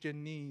just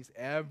Christian knees.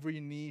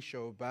 Every knee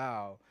shall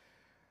bow.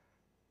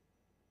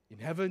 In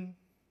heaven,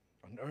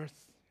 on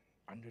earth,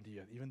 under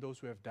the earth. Even those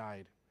who have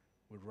died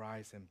would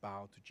rise and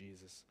bow to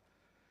Jesus.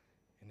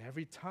 And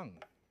every tongue.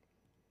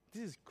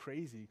 This is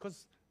crazy,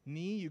 because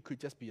knee, you could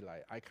just be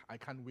like, I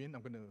can't win,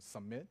 I'm going to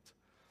submit.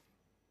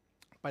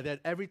 But that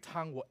every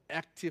tongue will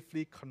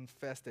actively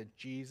confess that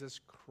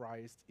Jesus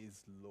Christ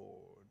is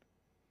Lord.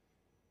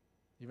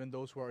 Even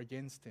those who are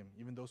against him,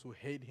 even those who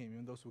hate him,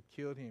 even those who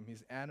killed him,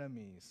 his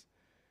enemies,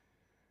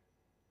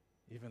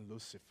 even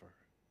Lucifer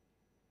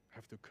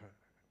have to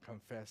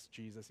confess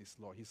Jesus is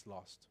Lord. He's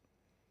lost.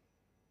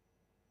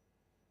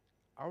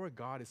 Our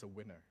God is a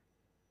winner.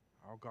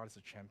 Our God is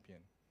a champion.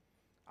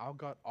 Our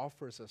God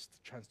offers us the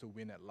chance to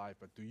win at life,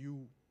 but do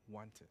you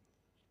want it?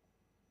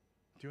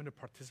 Do you want to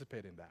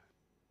participate in that?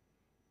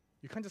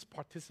 You can't just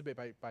participate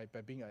by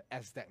being an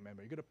SDAC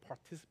member. You're going to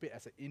participate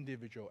as an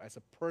individual, as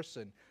a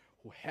person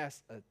who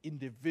has an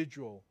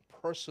individual,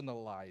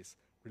 personalized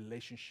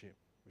relationship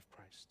with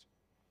Christ.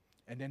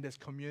 And then this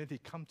community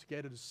come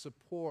together to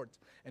support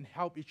and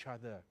help each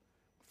other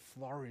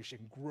flourish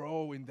and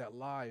grow in that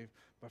life.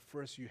 But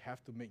first, you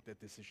have to make that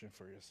decision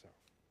for yourself.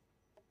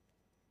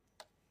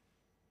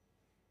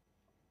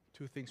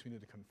 Two things we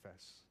need to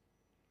confess.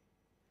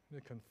 We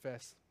need to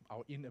confess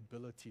our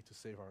inability to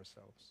save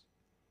ourselves.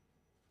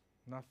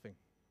 Nothing.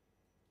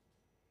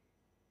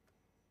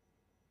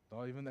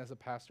 Not even as a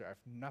pastor, I have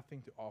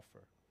nothing to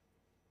offer.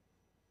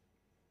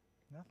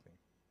 Nothing.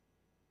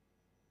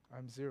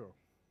 I'm zero.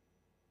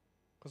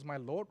 Because my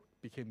Lord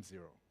became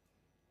zero.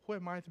 Who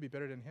am I to be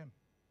better than him?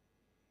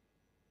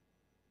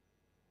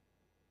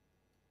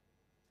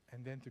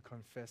 And then to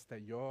confess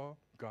that your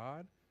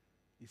God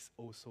is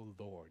also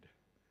Lord.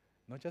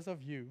 Not just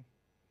of you,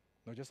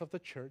 not just of the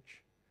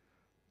church,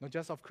 not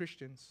just of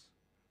Christians,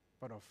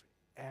 but of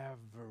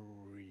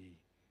every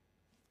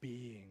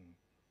being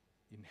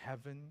in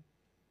heaven,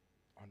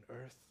 on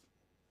earth,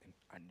 and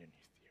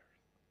underneath the earth.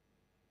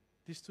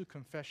 These two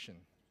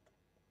confessions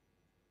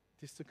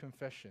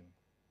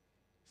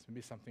is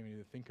maybe something we need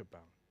to think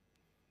about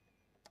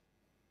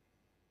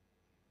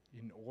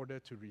in order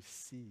to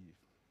receive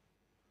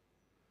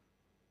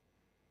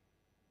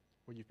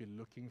what you've been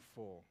looking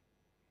for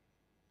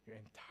your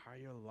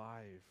entire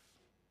life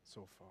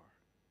so far.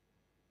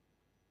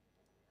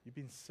 You've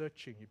been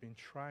searching, you've been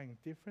trying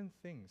different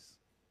things,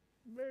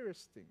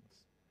 various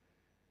things.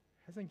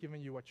 Hasn't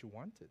given you what you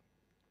wanted.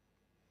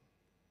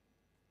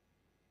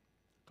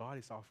 God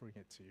is offering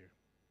it to you.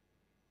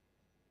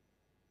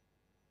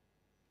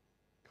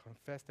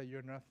 Confess that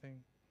you're nothing.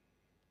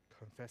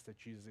 Confess that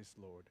Jesus is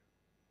Lord.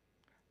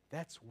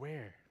 That's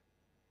where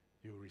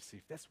you will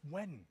receive. That's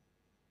when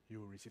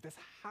you will receive. That's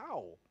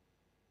how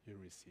you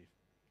receive.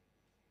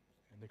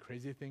 And the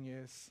crazy thing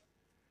is,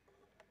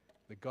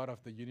 the God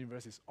of the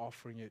universe is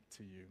offering it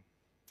to you.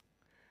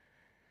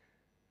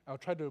 I'll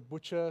try to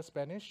butcher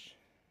Spanish.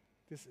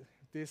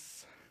 This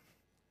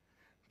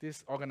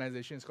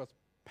organization is called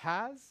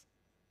Paz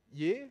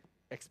y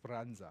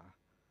Esperanza,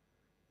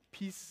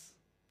 peace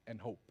and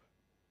hope.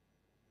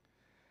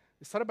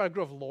 It started by a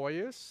group of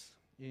lawyers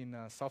in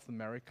South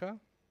America,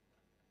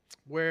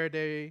 where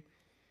they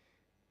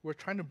were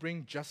trying to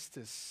bring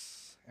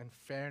justice and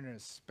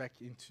fairness back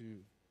into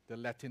the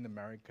Latin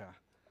America.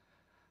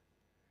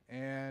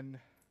 And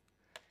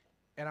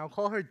I'll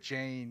call her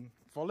Jane,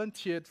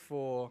 volunteered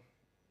for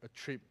a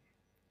trip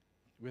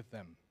with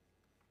them.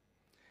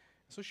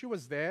 So she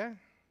was there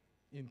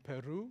in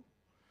Peru,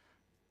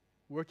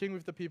 working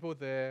with the people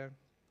there.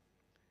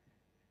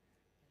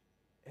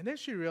 And then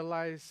she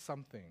realized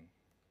something.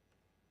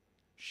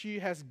 She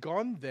has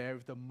gone there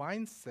with the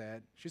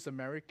mindset, she's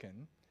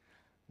American,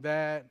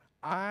 that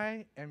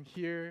I am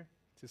here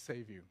to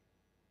save you.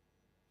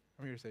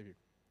 I'm here to save you.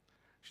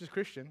 She's a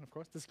Christian, of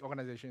course. This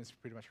organization is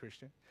pretty much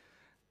Christian.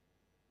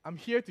 I'm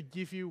here to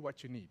give you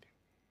what you need.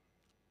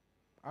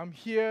 I'm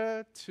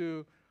here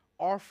to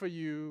offer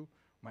you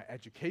my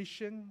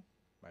education,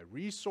 my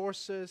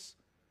resources.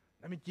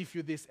 Let me give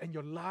you this, and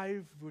your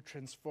life will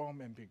transform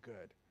and be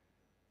good.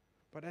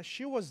 But as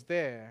she was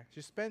there,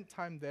 she spent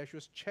time there, she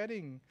was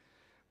chatting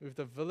with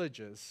the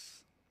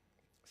villagers.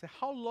 I said,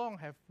 how long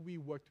have we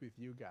worked with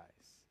you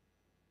guys?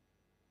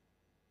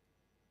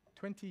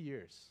 20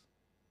 years.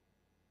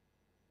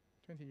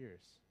 20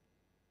 years.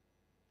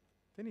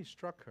 Then it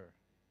struck her.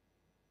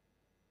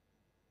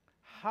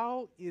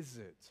 How is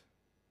it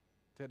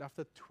that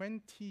after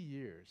 20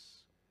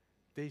 years,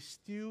 they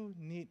still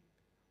need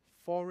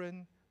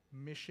foreign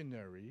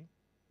missionary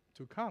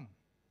to come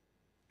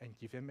and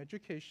give them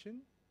education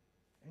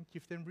and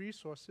give them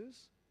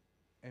resources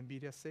and be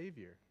their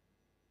savior?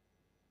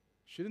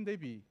 Shouldn't they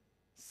be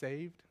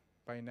saved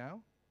by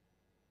now?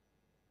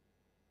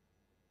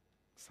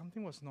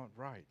 Something was not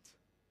right.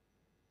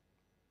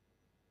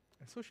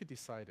 And so she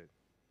decided,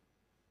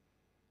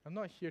 I'm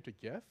not here to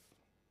give,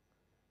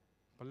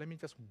 but let me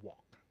just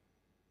walk.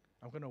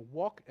 I'm going to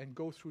walk and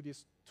go through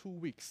these 2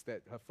 weeks,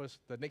 the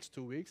next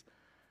 2 weeks,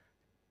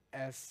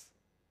 as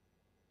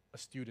a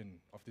student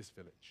of this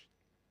village.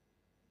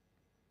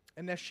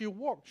 And as she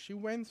walked, she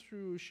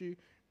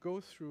go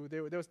through,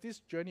 there was this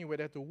journey where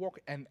they had to walk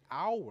an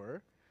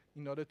hour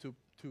in order to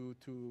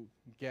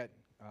get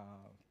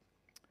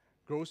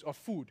groceries or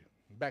food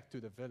back to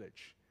the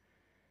village.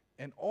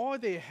 And all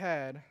they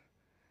had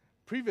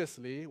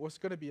previously was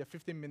going to be a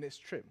 15-minute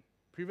trip.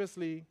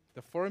 Previously,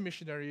 the foreign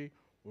missionary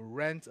would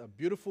rent a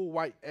beautiful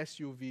white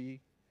SUV,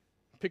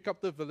 pick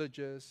up the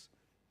villagers,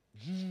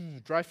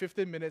 drive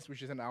 15 minutes,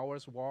 which is an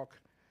hour's walk,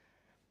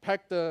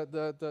 pack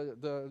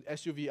the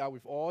SUV out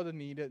with all the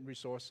needed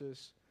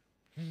resources,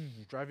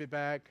 drive it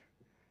back,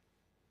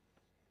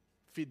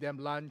 feed them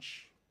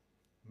lunch,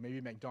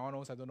 maybe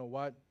McDonald's, I don't know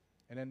what,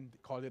 and then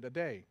call it a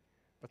day.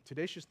 But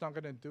today she's not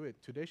going to do it.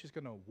 Today she's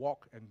going to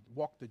walk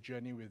the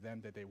journey with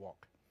them that they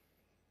walk.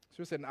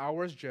 So it's an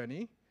hour's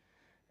journey,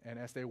 and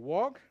as they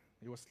walk,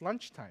 it was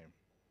lunchtime.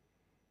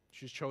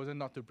 She's chosen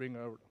not to bring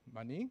her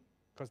money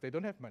because they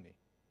don't have money.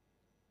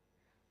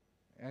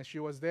 And she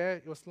was there,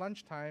 it was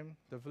lunchtime.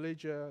 The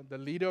villager, the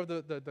leader of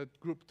the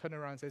group turned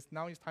around and says,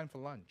 now it's time for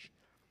lunch.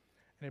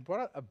 And they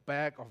brought out a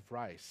bag of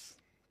rice.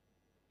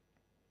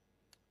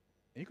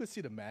 And you could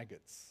see the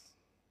maggots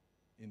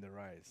in the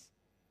rice.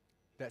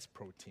 That's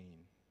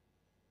protein.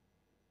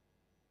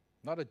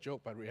 Not a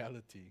joke, but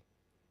reality.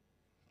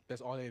 That's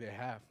all they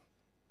have.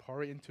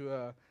 Pour it into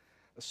a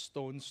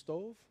stone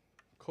stove,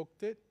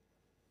 cooked it,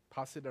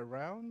 passed it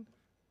around,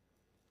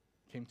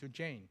 came to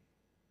Jane.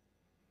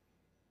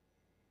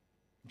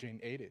 Jane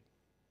ate it.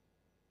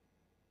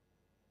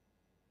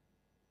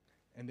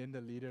 And then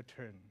the leader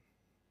turned.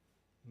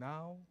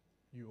 Now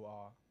you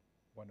are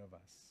one of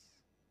us.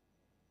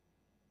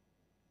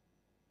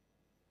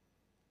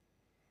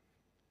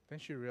 Then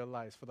she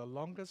realized for the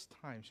longest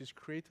time, she's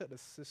created a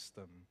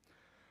system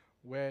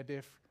where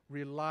they've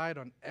relied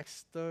on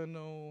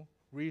external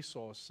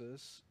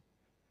resources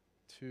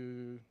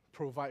to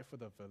provide for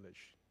the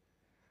village.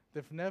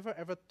 They've never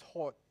ever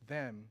taught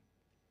them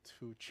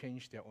to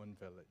change their own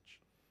village.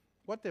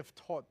 What they've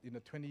taught in the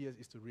 20 years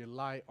is to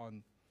rely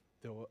on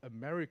the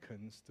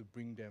Americans to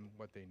bring them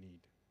what they need.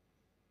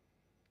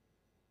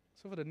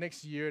 So for the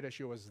next year that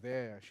she was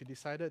there, she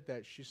decided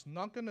that she's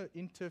not going to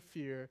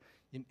interfere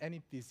in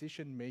any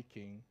decision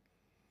making,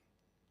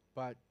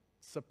 but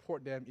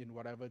support them in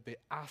whatever they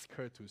ask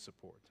her to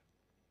support.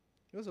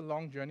 It was a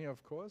long journey,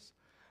 of course,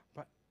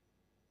 but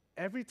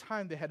every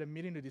time they had a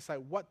meeting to decide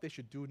what they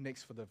should do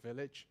next for the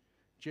village,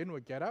 Jane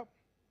would get up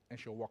and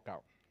she'll walk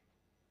out.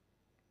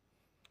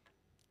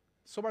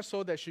 So much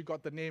so that she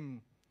got the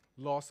name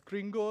Los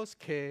Gringos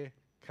que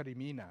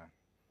Carimina.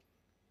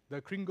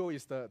 The gringo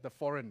is the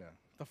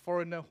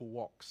foreigner who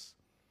walks,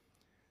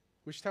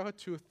 which tell her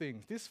two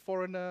things. This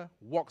foreigner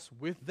walks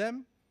with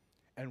them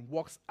and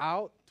walks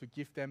out to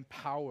give them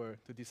power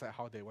to decide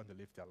how they want to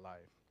live their life.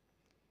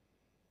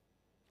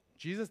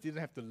 Jesus didn't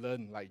have to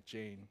learn like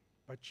Jane,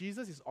 but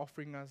Jesus is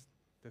offering us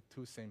the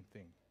two same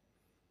thing.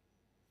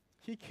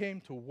 He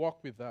came to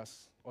walk with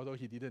us, although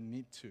he didn't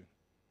need to.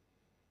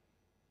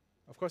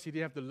 Of course, he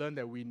didn't have to learn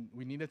that we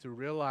needed to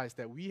realize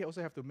that we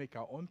also have to make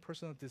our own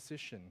personal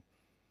decision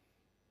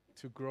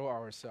to grow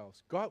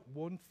ourselves. God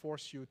won't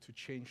force you to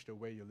change the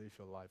way you live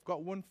your life.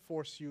 God won't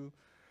force you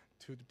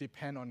to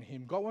depend on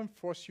him. God won't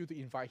force you to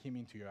invite him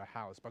into your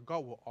house, but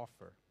God will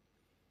offer.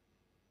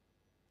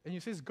 And you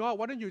say, God,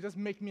 why don't you just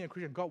make me a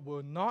Christian? God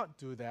will not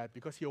do that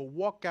because he'll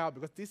walk out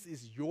because this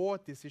is your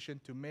decision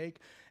to make.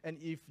 And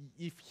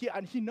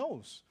he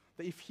knows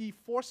that if he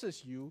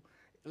forces you,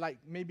 like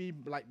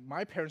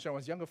my parents when I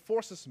was younger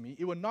forces me,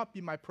 it will not be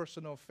my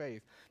personal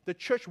faith. The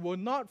church will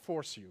not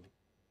force you.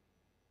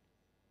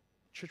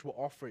 Church will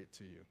offer it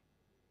to you.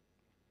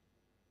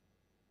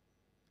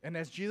 And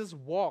as Jesus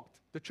walked,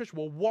 the church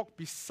will walk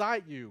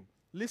beside you,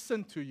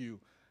 listen to you,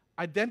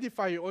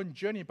 identify your own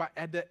journey, but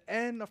at the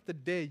end of the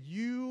day,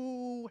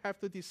 you have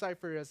to decide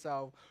for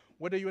yourself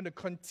whether you want to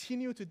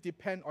continue to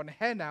depend on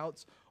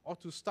handouts or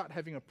to start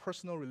having a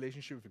personal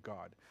relationship with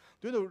God.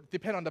 Do you want to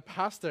depend on the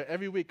pastor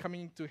every week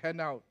coming to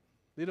hand out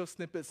little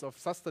snippets of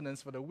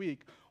sustenance for the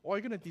week, or are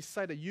you going to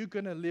decide that you're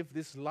going to live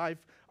this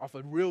life of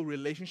a real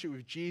relationship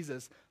with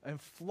Jesus and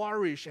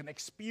flourish and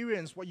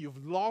experience what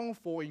you've longed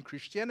for in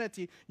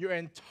Christianity your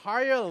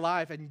entire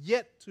life and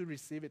yet to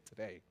receive it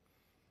today?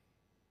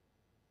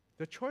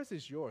 The choice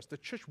is yours. The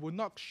church will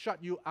not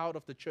shut you out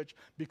of the church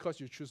because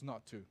you choose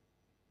not to.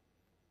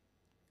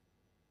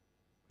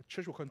 The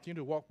church will continue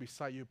to walk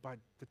beside you, but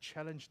the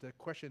challenge, the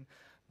question,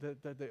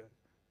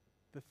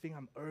 the thing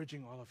I'm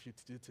urging all of you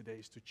to do today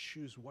is to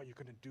choose what you're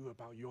going to do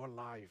about your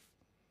life.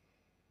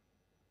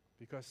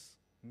 Because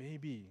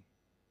maybe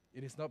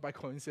it is not by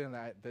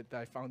coincidence that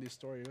I found this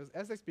story.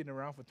 Essex been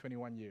around for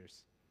 21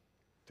 years.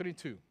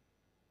 22.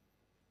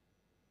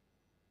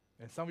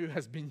 And some of you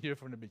has been here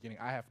from the beginning.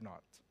 I have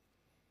not.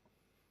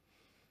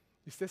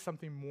 Is there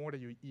something more that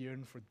you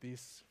yearn for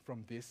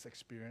from this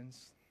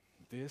experience?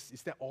 this?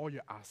 Is that all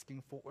you're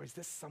asking for? Or is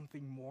there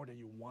something more that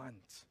you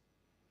want?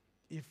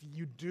 If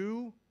you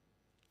do,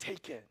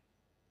 take it.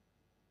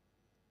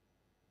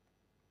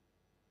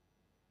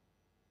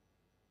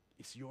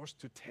 It's yours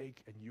to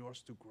take and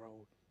yours to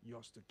grow,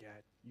 yours to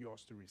get,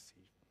 yours to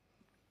receive.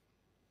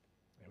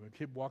 And we'll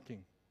keep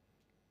walking.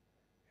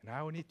 And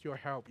I will need your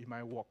help in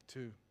my walk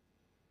too.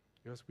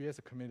 Because we as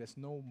a community, there's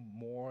no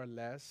more or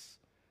less.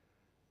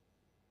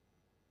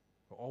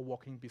 We're all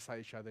walking beside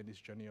each other in this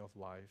journey of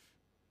life,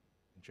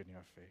 and journey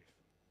of faith.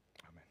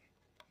 Amen.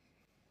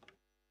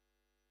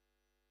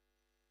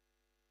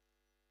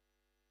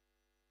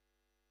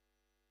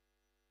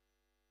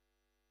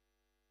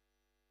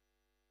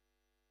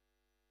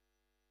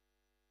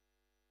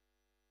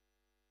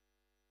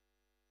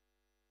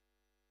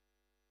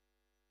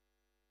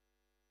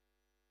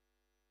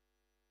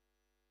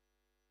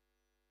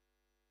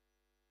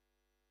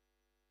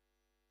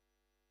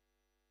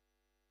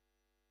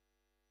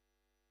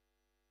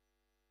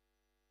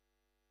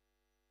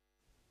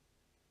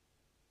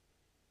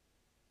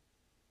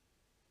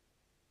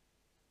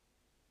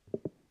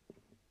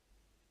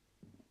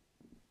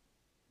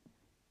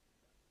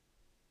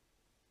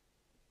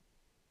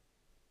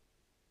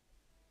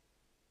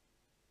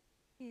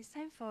 It's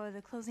time for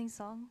the closing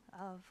song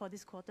for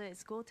this quarter.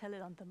 It's Go Tell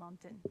It on the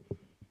Mountain.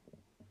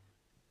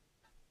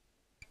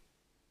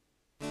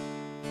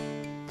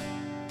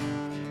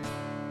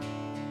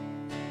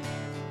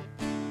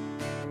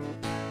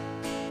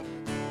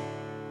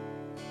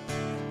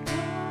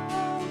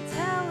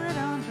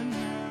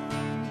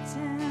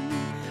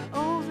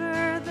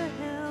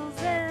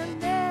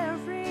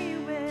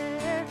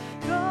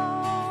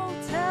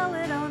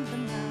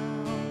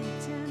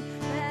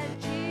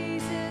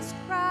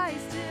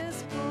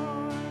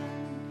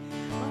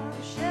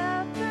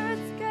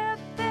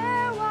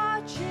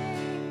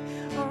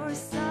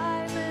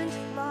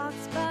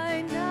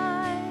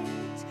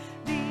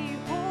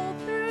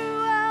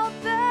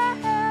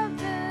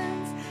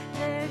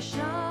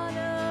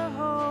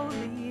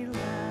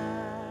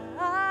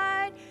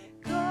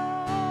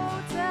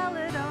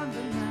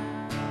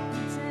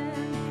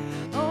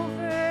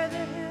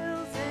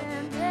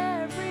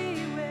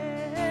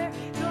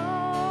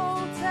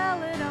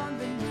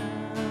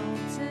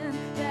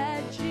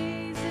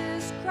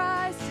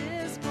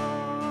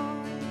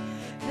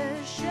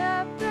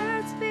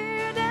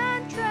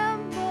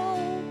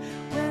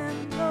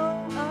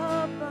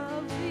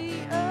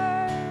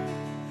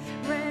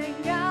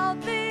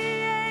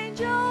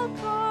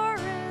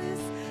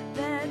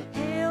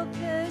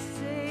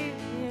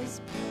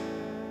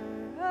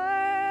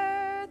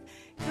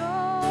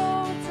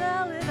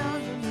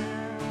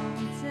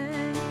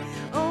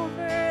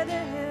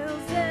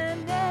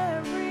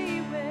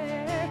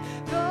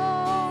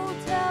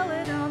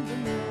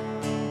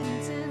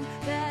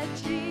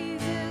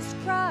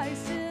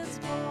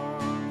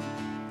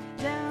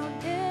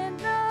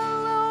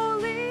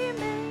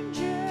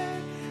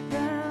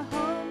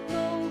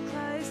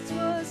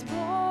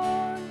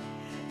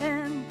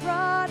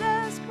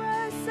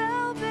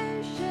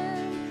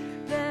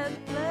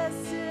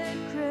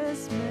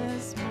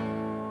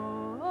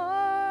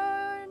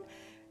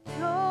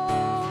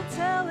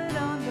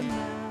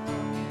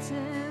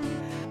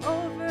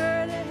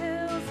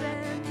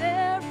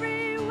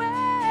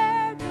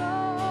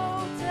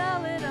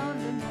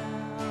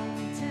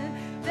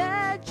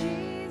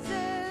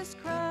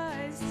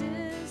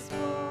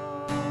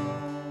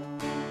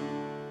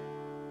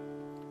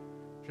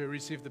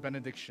 Receive the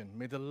benediction.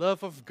 May the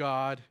love of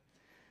God,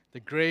 the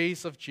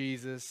grace of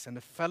Jesus, and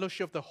the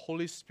fellowship of the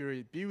Holy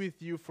Spirit be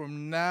with you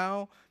from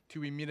now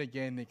till we meet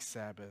again next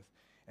Sabbath.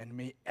 And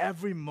may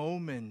every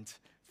moment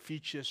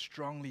feature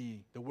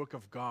strongly the work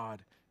of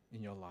God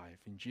in your life.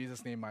 In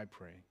Jesus' name I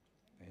pray.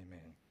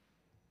 Amen.